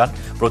ৰামলীলা ময়দান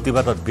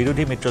প্ৰতিবাদত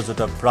বিৰোধী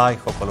মিত্ৰজোঁটৰ প্ৰায়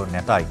সকলো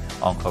নেতাই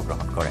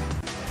অংশগ্ৰহণ কৰে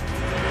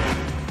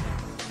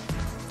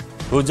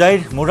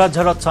উজাইৰ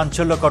মুৰাদঝাৰত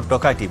চাঞ্চল্যকৰ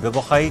ডকাইতি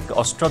ব্যৱসায়িক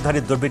অস্ত্ৰধাৰী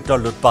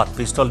দুৰ্বৃত্তৰ লুটপাট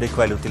পিষ্টল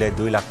দেখুৱাই লুটিলে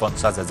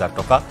 2,50,000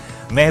 টকা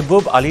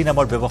মেহবুব আলী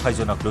নামৰ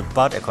ব্যৱসায়ীজনক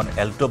লুটপাট এখন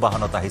এল্টো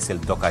বাহনত আহিছিল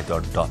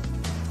ডকাইতৰ দল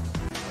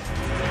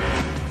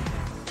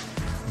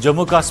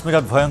জম্মু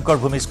কাশ্মীৰত ভয়ংকৰ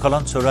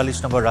ভূমিস্খলন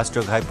 44 নম্বৰ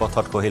ৰাষ্ট্ৰীয়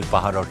ঘাইপথত কহিল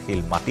পাহাৰৰ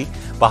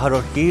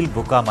শিল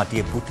বোকা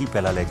মাটিয়ে পুতি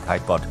পেলালে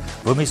ঘাইপথ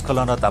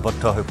ভূমিস্খলনত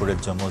আবদ্ধ হৈ পৰিল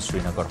জম্মু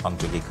শ্ৰীনগৰ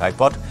সংযোগী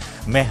ঘাইপথ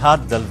মেহাদ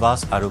দলৱাস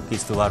আৰু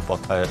কিস্তৱাৰ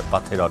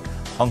পাথেৰত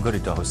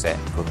সংঘটিত হৈছে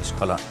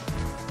ভূমিস্খলন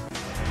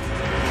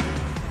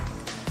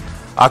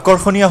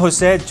আকৰ্ষণীয়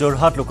হৈছে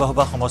যোৰহাট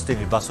লোকসভা সমষ্টি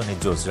নিৰ্বাচনী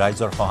যুঁজ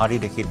ৰাইজৰ সঁহাৰি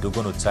দেখি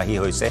দুগুণ উৎসাহী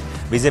হৈছে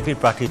বিজেপিৰ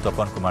প্ৰাৰ্থী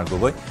তপন কুমাৰ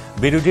গগৈ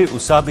বিৰোধীৰ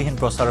উৎসাহবিহীন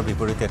প্ৰচাৰৰ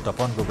বিপৰীতে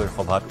তপন গগৈৰ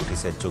সভাত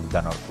উঠিছে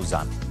যোগদানৰ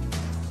উজান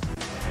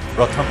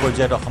প্ৰথম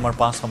পৰ্যায়ত অসমৰ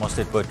 5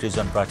 সমষ্টিত 35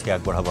 জন প্ৰাৰ্থী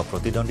আগবঢ়াব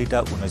প্ৰতিদ্বন্দ্বিতা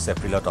 19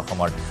 এপ্ৰিলত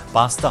অসমৰ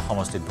 5টা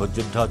সমষ্টিত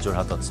ভোটযুদ্ধ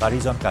যোৰহাটত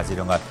 4 জন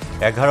কাজিৰঙাত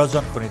 11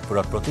 জন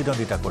শোণিতপুৰত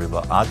প্ৰতিদ্বন্দ্বিতা কৰিব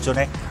 8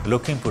 জনে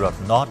লখিমপুৰত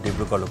 9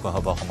 ডিব্ৰুগড়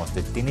লোকসভা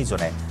সমষ্টিত 3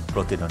 জনে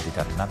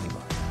প্ৰতিদ্বন্দ্বিতাত নামিব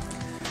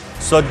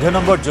 14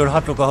 নম্বৰ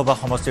যোৰহাট লোকসভা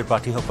সমষ্টিৰ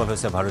প্ৰাৰ্থীসকল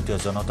হৈছে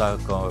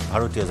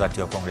ভাৰতীয়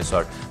জাতীয়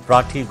কংগ্ৰেছৰ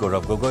প্ৰাৰ্থী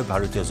গৌৰৱ গগৈ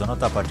ভাৰতীয়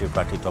জনতা পাৰ্টিৰ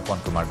প্ৰাৰ্থী তপন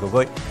কুমাৰ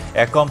গগৈ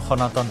একম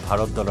সনাতন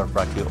ভাৰত দলৰ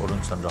প্ৰাৰ্থী অৰুণ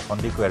চন্দ্ৰ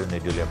সন্দিকৈ আৰু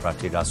নিৰ্দলীয়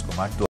প্ৰাৰ্থী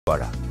ৰাজকুমাৰ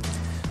দুৱাৰা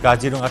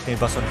কাজিৰঙাত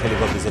নিৰ্বাচন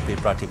খেলিব বিজেপিৰ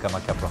প্ৰাৰ্থী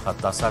কামাখ্যা প্ৰসাদ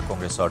তাছা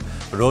কংগ্ৰেছৰ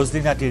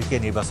ৰজদিনা তিৰ্কে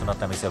নিৰ্বাচনত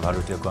নামিছে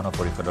ভাৰতীয় গণ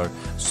পৰিষদৰ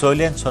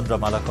শৈলেন চন্দ্ৰ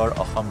Malakar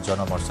Assam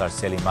জনমৰ্চাৰ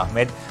Selim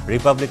Ahmed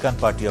Republican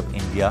party of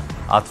India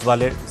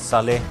আথৱালেৰ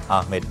Saleh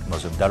Ahmed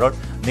মজুমদাৰৰ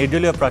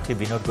নিৰ্দলীয় প্ৰাৰ্থী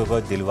বিনোদ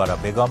গগৈ দিলৱাৰা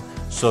বেগম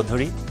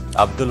চৌধুৰী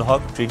আব্দুল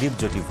হক ত্ৰিদীপ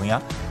জ্যোতি ভূঞা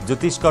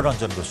জ্যোতিষ্কৰ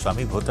ৰঞ্জন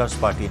গোস্বামী ভোটাৰ্ছ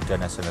পাৰ্টি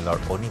ইণ্টাৰনেশ্যনেলৰ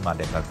অনিমা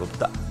ডেকা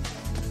গুপ্তা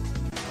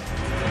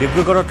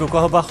ডিব্ৰুগড়ত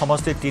লোকসভা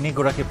সমষ্টিত 3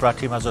 গৰাকী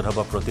প্ৰাৰ্থীৰ মাজত হ'ব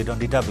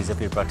প্ৰতিদ্বন্দ্বিতা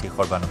বিজেপিৰ প্ৰাৰ্থী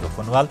সৰ্বানন্দ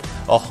সোণোৱাল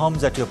অসম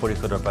জাতীয়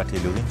পৰিষদৰ প্ৰাৰ্থী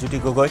লুৰিণজ্যোতি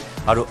গগৈ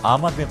আৰু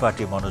আম আদমী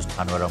পাৰ্টীৰ মনোজ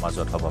ধানোৱাৰৰ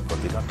মাজত হ'ব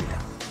প্ৰতিদ্বন্দ্বিতা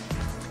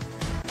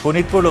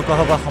শোণিতপুৰ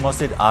লোকসভা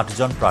সমষ্টিত 8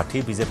 জন প্ৰাৰ্থী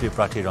বিজেপিৰ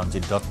প্ৰাৰ্থী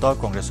ৰঞ্জিত দত্ত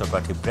কংগ্ৰেছৰ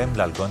প্ৰাৰ্থী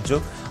প্ৰেমলাল গঞ্জু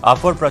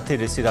আপৰ প্ৰাৰ্থী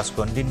ঋষিৰাজ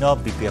কন্দিন্য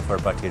বিপিএফৰ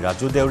প্ৰাৰ্থী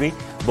ৰাজু দেউৰী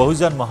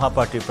বহুজন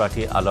মহাপাৰ্টীৰ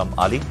প্ৰাৰ্থী আলম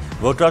আলী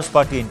ভোটাৰ্ছ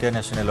পাৰ্টি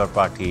ইণ্টাৰনেশ্যনেলৰ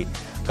প্ৰাৰ্থী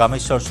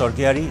কামেশ্বৰ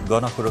স্বৰ্গীয়াৰী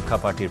গণ সুৰক্ষা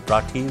পাৰ্টিৰ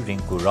প্ৰাৰ্থী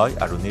ৰিংকু ৰয়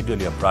আৰু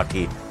নিৰ্দলীয়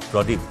প্ৰাৰ্থী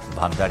প্ৰদীপ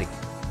ভাণ্ডাৰী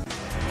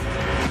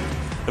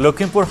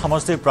লখিমপুৰ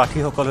সমষ্টিৰ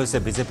প্ৰাৰ্থীসকল হৈছে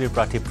বিজেপিৰ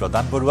প্ৰাৰ্থী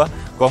প্ৰদান বৰুৱা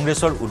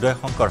কংগ্ৰেছৰ উদয়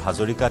শংকৰ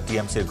হাজৰিকা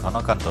টিএমচিৰ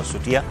ঘনকান্ত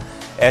চুটিয়া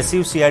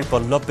এছইউচিআইৰ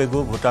পল্লৱ পেগু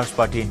ভোটাৰ্ছ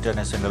পাৰ্টি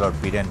ইণ্টাৰনেশ্যনেলৰ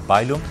বীৰেন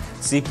বাইলুং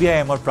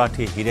চিপিআইএমৰ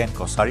প্ৰাৰ্থী হীৰেন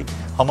কছাৰী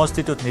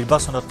সমষ্টিটোত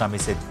নিৰ্বাচনত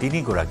নামিছে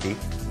 3 গৰাকী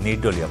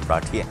নিৰ্দলীয়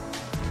প্ৰাৰ্থীয়ে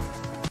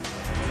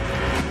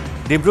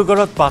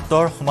ডিব্ৰুগড়ত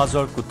পাতৰ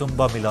সমাজৰ কুটুম্ব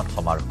মিলন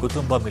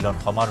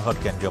সমাৰোহত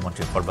কেন্দ্ৰীয়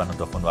মন্ত্ৰী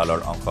সৰ্বানন্দ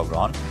সোণোৱালৰ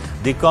অংশগ্ৰহণ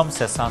দিকম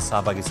চেঁচা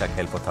চাহ বাগিচা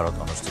খেলপথাৰত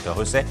অনুষ্ঠিত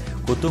হৈছে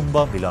কুটুম্ব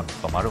মিলন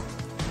সমাৰোহ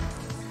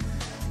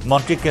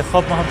মন্ত্ৰী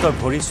কেশৱ মহন্তৰ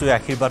ভৰি চুই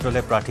আশীৰ্বাদ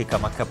ল'লে প্ৰাৰ্থী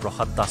কামাখ্যা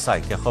প্ৰসাদ তাছাই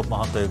কেশৱ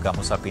মহন্তই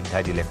গামোচা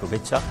পিন্ধাই দিলে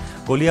শুভেচ্ছা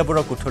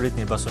কলিয়াবৰৰ কুঠৰিত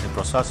নিৰ্বাচনী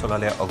প্ৰচাৰ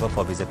চলালে অগপ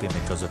বিজেপি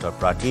মিত্ৰজোঁটৰ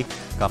প্ৰাৰ্থী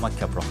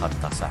কামাখ্যা প্ৰসাদ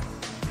তাছাই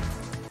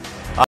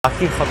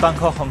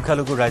 ৮০%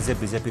 সংখ্যালঘু ৰাইজে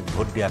বিজেপিক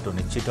ভোট দিয়াটো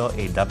নিশ্চিত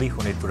এই দাবী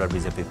শোণিতপুৰৰ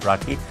বিজেপি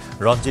প্ৰাৰ্থী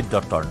ৰঞ্জিত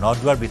দত্তৰ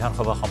নদুৱাৰ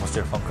বিধানসভা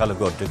সমষ্টিৰ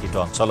সংখ্যালঘু অধ্যুষিত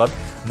অঞ্চলত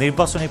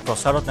নিৰ্বাচনী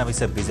প্ৰচাৰত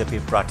নামিছে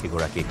বিজেপিৰ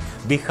প্ৰাৰ্থীগৰাকী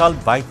বিশাল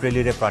বাইক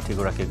ৰেলীৰে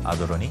প্ৰাৰ্থীগৰাকীক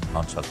আদৰণি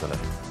অঞ্চলটোলৈ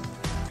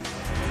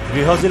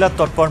গৃহ জিলাত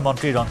তৎপৰ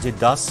মন্ত্ৰী ৰঞ্জিত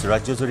দাস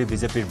ৰাজ্যজুৰি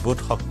বিজেপিৰ বুথ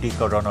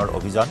শক্তিকৰণৰ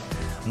অভিযান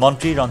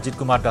মন্ত্ৰী ৰঞ্জিত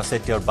কুমাৰ দাসে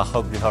তেওঁৰ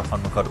বাসগৃহৰ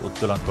সন্মুখত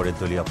উত্তোলন কৰে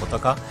দলীয়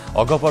পতাকা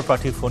অগপৰ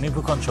প্ৰাৰ্থী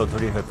ফণীভূষণ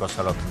চৌধুৰীৰ হৈ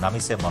প্ৰচাৰত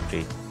নামিছে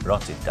মন্ত্ৰী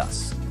ৰঞ্জিত দাস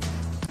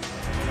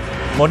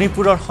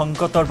মণিপুৰৰ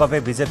সংকটৰ বাবে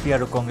বিজেপি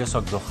আৰু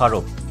কংগ্ৰেছক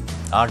দোষাৰোপ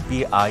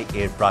আৰপিআই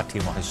এৰ প্ৰাৰ্থী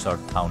মহেশ্বৰ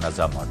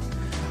থাউনাজামৰ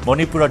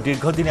মণিপুৰৰ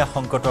দীৰ্ঘদিনীয়া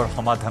সংকটৰ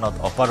সমাধানত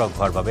অপাৰগ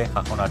হোৱাৰ বাবে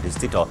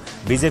শাসনাধিষ্ঠিত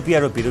বিজেপি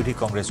আৰু বিৰোধী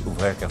কংগ্ৰেছ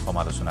উভয়কে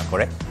সমালোচনা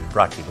কৰে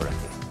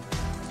প্ৰাৰ্থীগৰাকীয়ে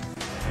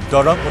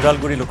দৰং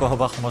ওদালগুৰি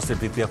লোকসভা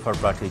সমষ্টিৰ বিপিএফৰ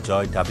প্ৰাৰ্থী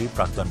জয় দাবী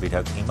প্ৰাক্তন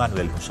বিধায়ক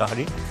ইমানুৱেল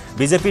মুছাহাৰী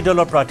বিজেপি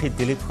দলৰ প্ৰাৰ্থী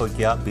দিলীপ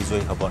শইকীয়া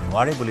বিজয়ী হ'ব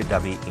নোৱাৰে বুলি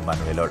দাবী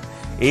ইমানুৱেলৰ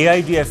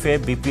এআইডিএফে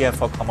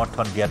বিপিএফক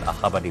সমৰ্থন দিয়াত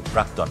আশাবাদী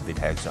প্ৰাক্তন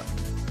বিধায়কজন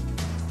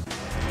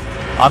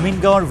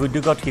আমিনগাঁৱৰ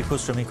উদ্যোগত শিশু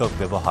শ্ৰমিকক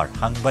ব্যৱহাৰ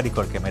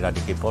সাংবাদিকৰ কেমেৰা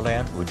দেখি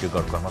পলায়ন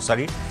উদ্যোগৰ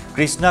কৰ্মচাৰী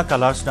কৃষ্ণা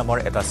কালাৰ্ছ নামৰ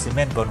এটা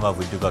চিমেণ্ট বনোৱা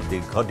উদ্যোগত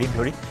দীৰ্ঘদিন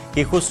ধৰি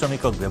শিশু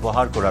শ্ৰমিকক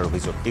ব্যৱহাৰ কৰাৰ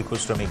অভিযোগ শিশু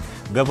শ্ৰমিক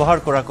ব্যৱহাৰ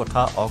কৰাৰ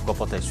কথা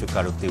অকপতে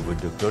স্বীকাৰোক্তি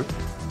উদ্যোগটোৰ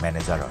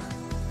মেনেজাৰৰ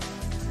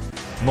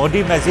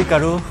মোদী মেজিক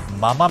আৰু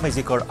মামা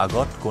মেজিকৰ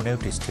আগত কোনেও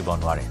তিষ্ঠিব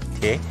নোৱাৰে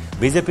সেয়ে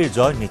বিজেপিৰ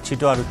জয়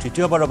নিশ্চিত আৰু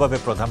তৃতীয়বাৰৰ বাবে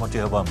প্ৰধানমন্ত্ৰী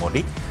হ'ব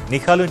মোদী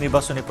নিশালৈ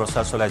নিৰ্বাচনী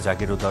প্ৰচাৰ চলাই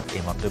জাগিৰোডত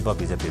এই মন্তব্য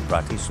বিজেপিৰ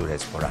প্ৰাৰ্থী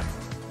সুৰেশ বৰাৰ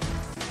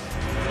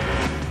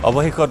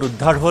অৱশেষত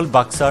উদ্ধাৰ হ'ল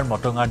বাক্সাৰ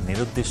মটঙাৰ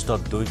নিৰুদ্দিষ্ট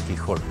 2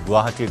 কিশোৰ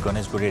গুৱাহাটীৰ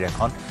গণেশগুৰিৰ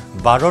এখন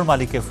বাৰৰ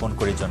মালিকে ফোন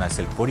কৰি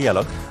জনাইছিল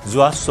পৰিয়ালক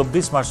যোৱা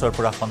 24 মাৰ্চৰ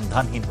পৰা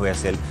সন্ধানহীন হৈ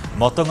আছিল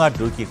মটঙাৰ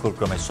 2 কিশোৰ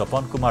ক্ৰমে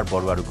স্বপন কুমাৰ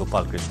বৰুৱা আৰু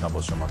গোপাল কৃষ্ণ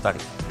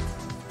বসুমতাৰী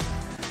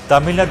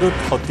তামিলনাডুত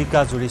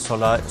শতিকা জুৰি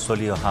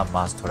চলি অহা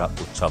মাছ ধৰা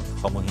উৎসৱ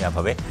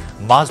সমূহীয়াভাৱে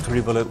মাছ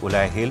ধৰিবলৈ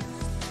ওলাই আহিল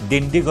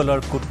দিণ্ডিগলৰ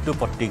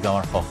কুট্টুপট্টি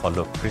গাঁৱৰ শ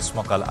লোক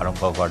গ্ৰীষ্মকাল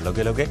আৰম্ভ হোৱাৰ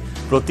লগে লগে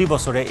প্ৰতি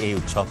বছৰে এই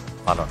উৎসৱ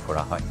পালন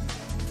কৰা হয়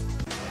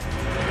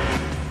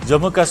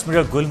জম্মু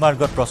কাশ্মীৰৰ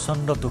গুলমাৰ্গত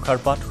প্ৰচণ্ড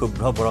তুষাৰপাত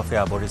শুভ্ৰ বৰফে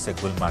আৱৰিছে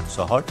গুলমাৰ্গ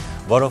চহৰ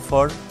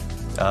বৰফৰ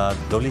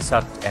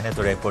দলিচাত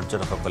এনেদৰে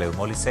পৰ্যটকসকলে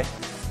উমলিছে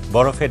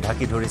বৰফে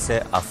ঢাকি ধৰিছে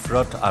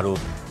আফ্ৰত আৰু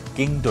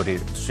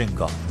কিংদৰীৰ শৃংগ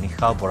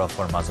নিশাও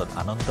বৰফৰ মাজত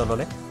আনন্দ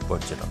ল'লে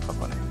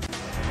পৰ্যটকসকলে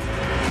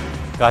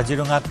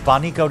কাজিৰঙাত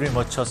পানী কাউৰীৰ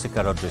মৎস্য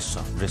চিকাৰৰ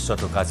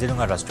দৃশ্যটো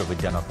কাজিৰঙা ৰাষ্ট্ৰীয়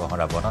উদ্যানৰ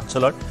পহৰা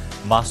বনাঞ্চলৰ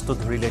মাছটো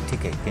ধৰিলে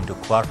ঠিকেই কিন্তু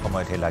খোৱাৰ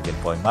সময়তহে লাগিল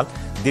পইমাল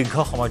দীৰ্ঘ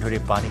সময় ধৰি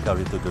পানী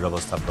কাউৰীটো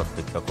দুৰৱস্থা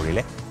প্ৰত্যক্ষ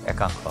কৰিলে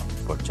একাংশ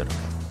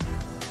পৰ্যটকে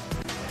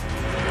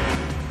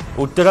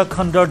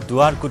উত্তৰাখণ্ডৰ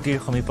দুৱাৰকুটিৰ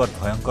সমীপত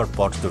ভয়ংকৰ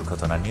পথ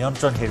দুৰ্ঘটনা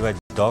নিয়ন্ত্ৰণ হেৰুৱাই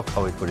দক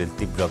হৈ পৰিল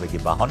তীব্ৰবেগী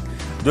বাহন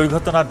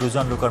দুৰ্ঘটনাত 2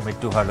 জন লোকৰ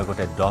মৃত্যু হোৱাৰ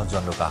লগতে 10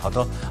 জন লোক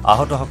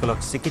আহতসকলক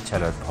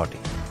চিকিৎসালয়ত ভৰ্তি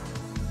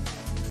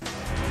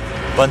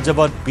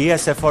পঞ্জাবত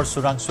বিএছএফৰ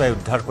চোৰাংচোৱাই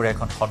উদ্ধাৰ কৰে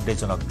এখন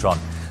সন্দেহজনক ড্ৰোন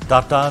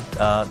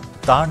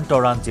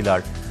টাৰ্ণ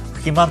জিলাৰ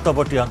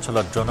সীমান্তৱৰ্তী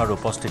অঞ্চলত ড্ৰোনৰ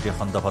উপস্থিতিৰ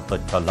সন্দৰ্ভত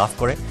তথ্য লাভ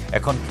কৰে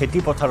এখন খেতি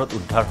পথাৰত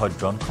উদ্ধাৰ হয়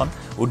ড্ৰোনখন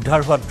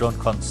উদ্ধাৰ হোৱা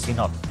ড্ৰোনখন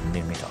চীনত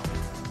নিৰ্মিত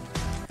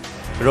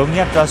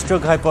ৰঙিয়াত ৰাষ্ট্ৰীয়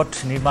ঘাইপথ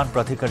নিৰ্মাণ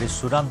প্ৰাধিকাৰী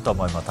চূড়ান্ত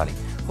ময়মতালি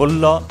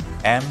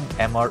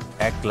 16 এমৰ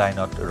এক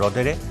লাইনত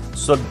ৰডেৰে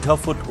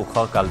 14 ফুট ওখ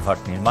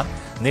কালভাৰ্ট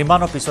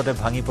নিৰ্মাণৰ পিছতে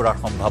ভাঙি পৰাৰ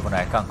সম্ভাৱনা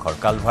একাংশৰ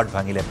কালভাৰ্ট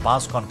ভাঙিলে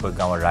 5খনকৈ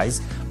গাঁৱৰ ৰাইজ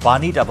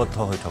পানীত আবদ্ধ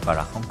হৈ থকাৰ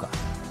আশংকা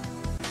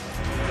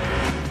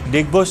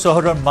ডিগবৈ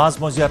চহৰৰ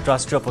মাজমজিয়াত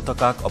ৰাষ্ট্ৰীয়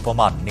পতাকাক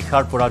অপমান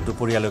নিশাৰ পৰা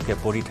দুপৰীয়ালৈকে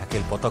পৰি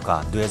থাকিল পতাকা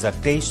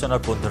 2023 চনৰ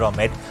 15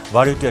 মেত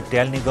ভাৰতীয়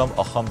তেল নিগম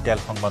অসম তেল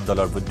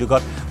সংমণ্ডলৰ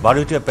উদ্যোগত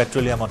ভাৰতীয়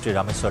পেট্ৰলিয়াম মন্ত্ৰী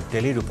ৰামেশ্বৰ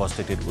তেলীৰ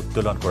উপস্থিতিত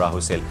উত্তোলন কৰা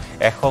হৈছিল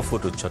 100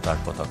 ফুট উচ্চতাৰ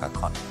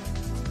পতাকাখন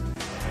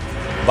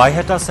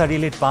বাইহাটা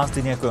চাৰিআলিত 5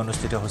 দিনীয়াকৈ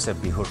অনুষ্ঠিত হৈছে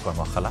বিহুৰ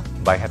কৰ্মশালা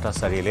বাইহাটা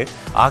চাৰিআলিৰ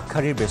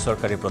আগশাৰীৰ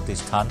বেচৰকাৰী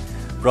প্ৰতিষ্ঠান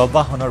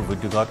প্ৰবাহনৰ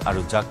উদ্যোগত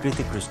আৰু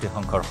জাগৃতি কৃষ্টি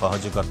সংঘৰ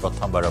সহযোগত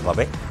প্ৰথমবাৰৰ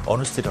বাবে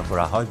অনুষ্ঠিত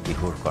কৰা হয়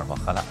বিহুৰ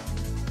কৰ্মশালা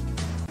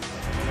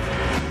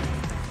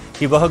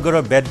শিৱসাগৰৰ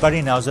বেতবাৰী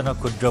নাওজনক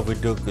ক্ষুদ্ৰ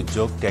উদ্যোগ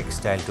যোগ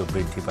টেক্সটাইলটো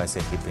বৃদ্ধি পাইছে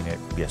শিপিনীৰ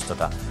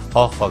ব্যস্ততা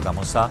শ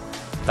গামোচা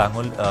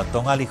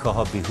টঙালীসহ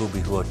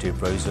বিহুৱতীৰ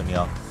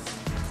প্ৰয়োজনীয়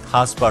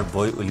সাজপাৰ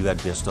বৈ উলিওৱাত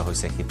ব্যস্ত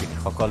হৈছে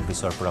শিপিনীসকল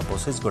 20ৰ পৰা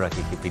 25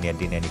 গৰাকী শিপিনীয়ে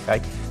দিনে নিশাই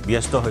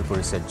ব্যস্ত হৈ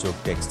পৰিছে যোগ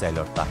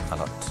টেক্সটাইলৰ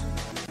তাঁতশালত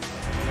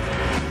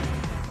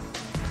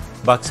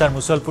বাক্সাৰ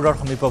মুছলপুৰৰ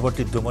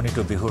সমীপৱৰ্তী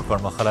দুমনিটো বিহুৰ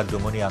কৰ্মশালা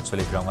দুমনি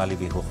আঞ্চলিক ৰঙালী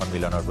বিহু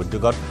সন্মিলনৰ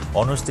উদ্যোগত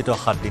অনুষ্ঠিত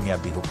 7 দিনীয়া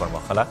বিহু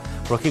কৰ্মশালা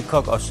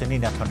প্ৰশিক্ষক অশ্বিনী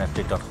নাথৰ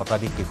নেতৃত্বত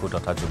শতাধিক শিশু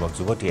তথা যুৱক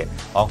যুৱতীয়ে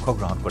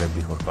অংশগ্ৰহণ কৰে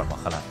বিহুৰ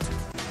কৰ্মশালাত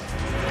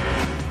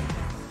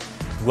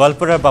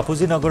গোৱালপাৰাৰ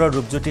বাপুজী নগৰৰ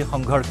ৰূপজ্যোতি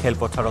সংঘৰ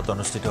খেলপথাৰত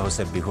অনুষ্ঠিত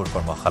হৈছে বিহুৰ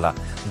কৰ্মশালা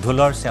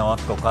ঢোলৰ চেৱাত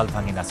কঁকাল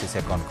ভাঙি নাচিছে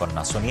কণকণ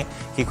নাচনীয়ে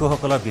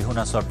শিশুসকলৰ বিহু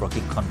নাচৰ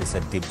প্ৰশিক্ষণ দিছে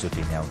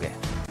দীপজ্যোতি নেওগে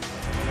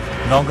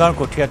নগাঁৱৰ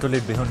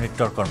কঠিয়াতলীৰ বিহু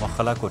নৃত্যৰ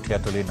কৰ্মশালা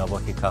কঠিয়াতলী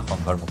নৱশিক্ষা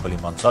সংঘৰ মুকলি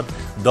মঞ্চত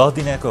 10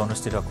 দিনীয়াকৈ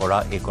অনুষ্ঠিত কৰা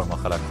এই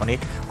কৰ্মশালাখনিত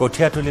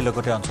কঠিয়াতলীৰ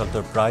লগতে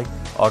অঞ্চলটোৰ প্ৰায়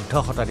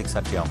অৰ্ধশতাধিক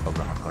ছাত্ৰীয়ে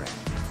অংশগ্ৰহণ কৰে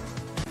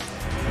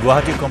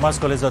গুৱাহাটী কমাৰ্চ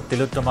কলেজত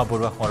তিলোত্তমা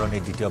বৰুৱা স্মৰণী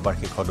দ্বিতীয়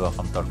বাৰ্ষিক সদৌ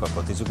অসম তৰ্ক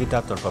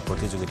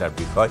প্ৰতিযোগিতাৰ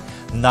বিষয়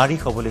নাৰী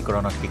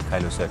সবলীকৰণত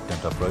শিক্ষাই লৈছে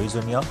অত্যন্ত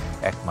প্ৰয়োজনীয়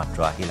একমাত্ৰ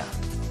আহিলা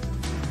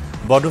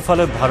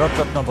বডোফালৈ ভাৰত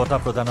ৰত্ন বঁটা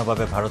প্ৰদানৰ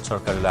বাবে ভাৰত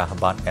চৰকাৰলৈ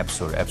আহ্বান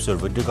এপছুৰ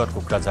উদ্যোগত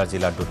কোকৰাঝাৰ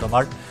জিলাৰ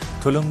দুটমাৰ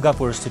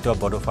থুলুংগাপুৰস্থিত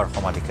বডোফাৰ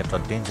সমাধি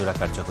ক্ষেত্ৰত দিনজোৰা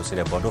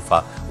কাৰ্যসূচীৰে বডোফা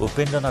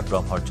উপেন্দ্ৰনাথ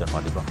ব্ৰহ্মৰ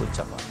জন্মদিবস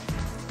উদযাপন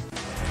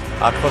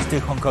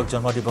 68 সংখ্যক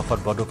জন্মদিবসত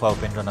বডোফা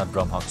উপেন্দ্ৰনাথ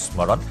ব্ৰহ্মক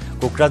স্মৰণ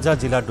কোকৰাঝাৰ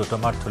জিলাৰ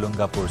দুটমাৰ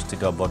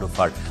থুলুংগাপুৰস্থিত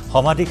বডোফাৰ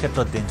সমাধি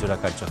ক্ষেত্ৰত দিনজোৰা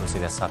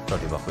কাৰ্যসূচীৰে ছাত্ৰ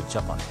দিৱস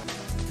উদযাপন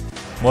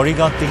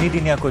মৰিগাঁৱত 3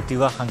 দিনীয়াকৈ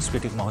তিৱা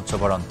সাংস্কৃতিক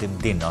মহোৎসৱৰ অন্তিম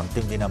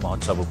দিনা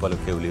মহোৎসৱ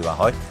উপলক্ষে উলিওৱা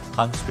হয়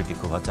সাংস্কৃতিক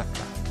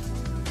শোভাযাত্ৰা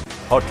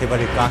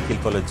সৰ্থেবাৰীৰ কাঁহ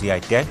শিল্পলৈ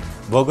জিআই টেগ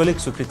ভৌগোলিক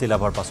স্বীকৃতি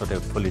লাভৰ পাছতে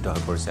উৎফুল্লিত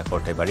হৈ পৰিছে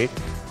সৰ্থেবাৰীৰ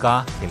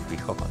কাঁহ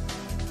শিল্পীসকল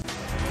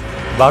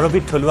 12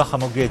 বিধ থলুৱা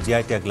সামগ্ৰীয়ে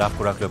জিআই টেগ লাভ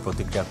কৰাক লৈ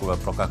প্ৰতিক্ৰিয়া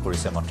প্ৰকাশ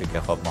কৰিছে মন্ত্ৰী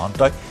কেশৱ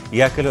মহন্তই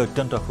ইয়াকে লৈ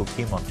অত্যন্ত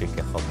সুখী মন্ত্ৰী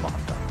কেশৱ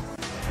মহন্ত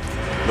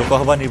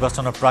লোকসভা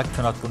নিৰ্বাচনৰ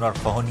প্ৰাক্ষণত পুনৰ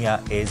খহনীয়া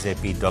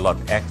এজেপি দলত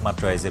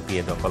একমাত্ৰ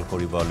এজেপিয়ে দখল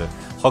কৰিবলৈ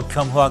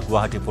সক্ষম হোৱা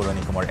গুৱাহাটী পৌৰ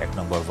নিগমৰ 1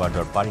 নম্বৰ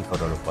ৱাৰ্ডৰ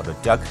পাৰিষদৰ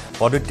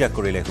পদত্যাগ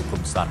কৰিলে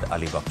হুকুম চান্দ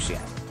আলী বক্সিয়ে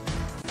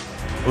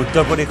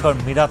উত্তৰ প্ৰদেশৰ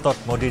মিৰাটত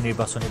মোদীৰ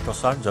নিৰ্বাচনী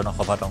প্ৰচাৰ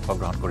জনসভাত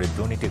অংশগ্ৰহণ কৰি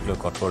দুৰ্নীতিক লৈ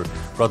কঠোৰ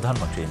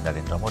প্ৰধানমন্ত্ৰী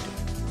নৰেন্দ্ৰ মোদী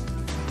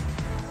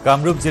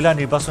কামৰূপ জিলা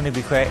নিৰ্বাচনী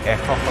বিষয়ে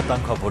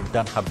 100%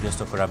 ভোটদান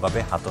সাব্যস্ত কৰাৰ বাবে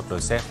হাতত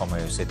লৈছে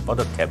সময়োচিত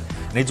পদক্ষেপ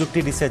নিযুক্তি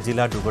দিছে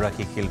জিলাৰ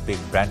দুগৰাকী শিল্পীক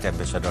ব্ৰেণ্ড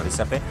এম্বেছাডৰ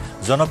হিচাপে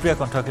জনপ্ৰিয়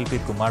কণ্ঠশিল্পী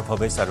কুমাৰ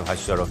ভৱেশ আৰু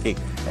হাস্যৰসিক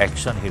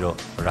একশ্যন হিৰো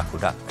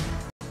ৰাকুডাক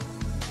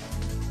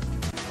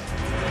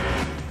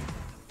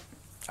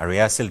আৰু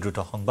এয়া আছিল দ্ৰুত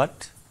সংবাদ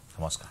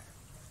নমস্কাৰ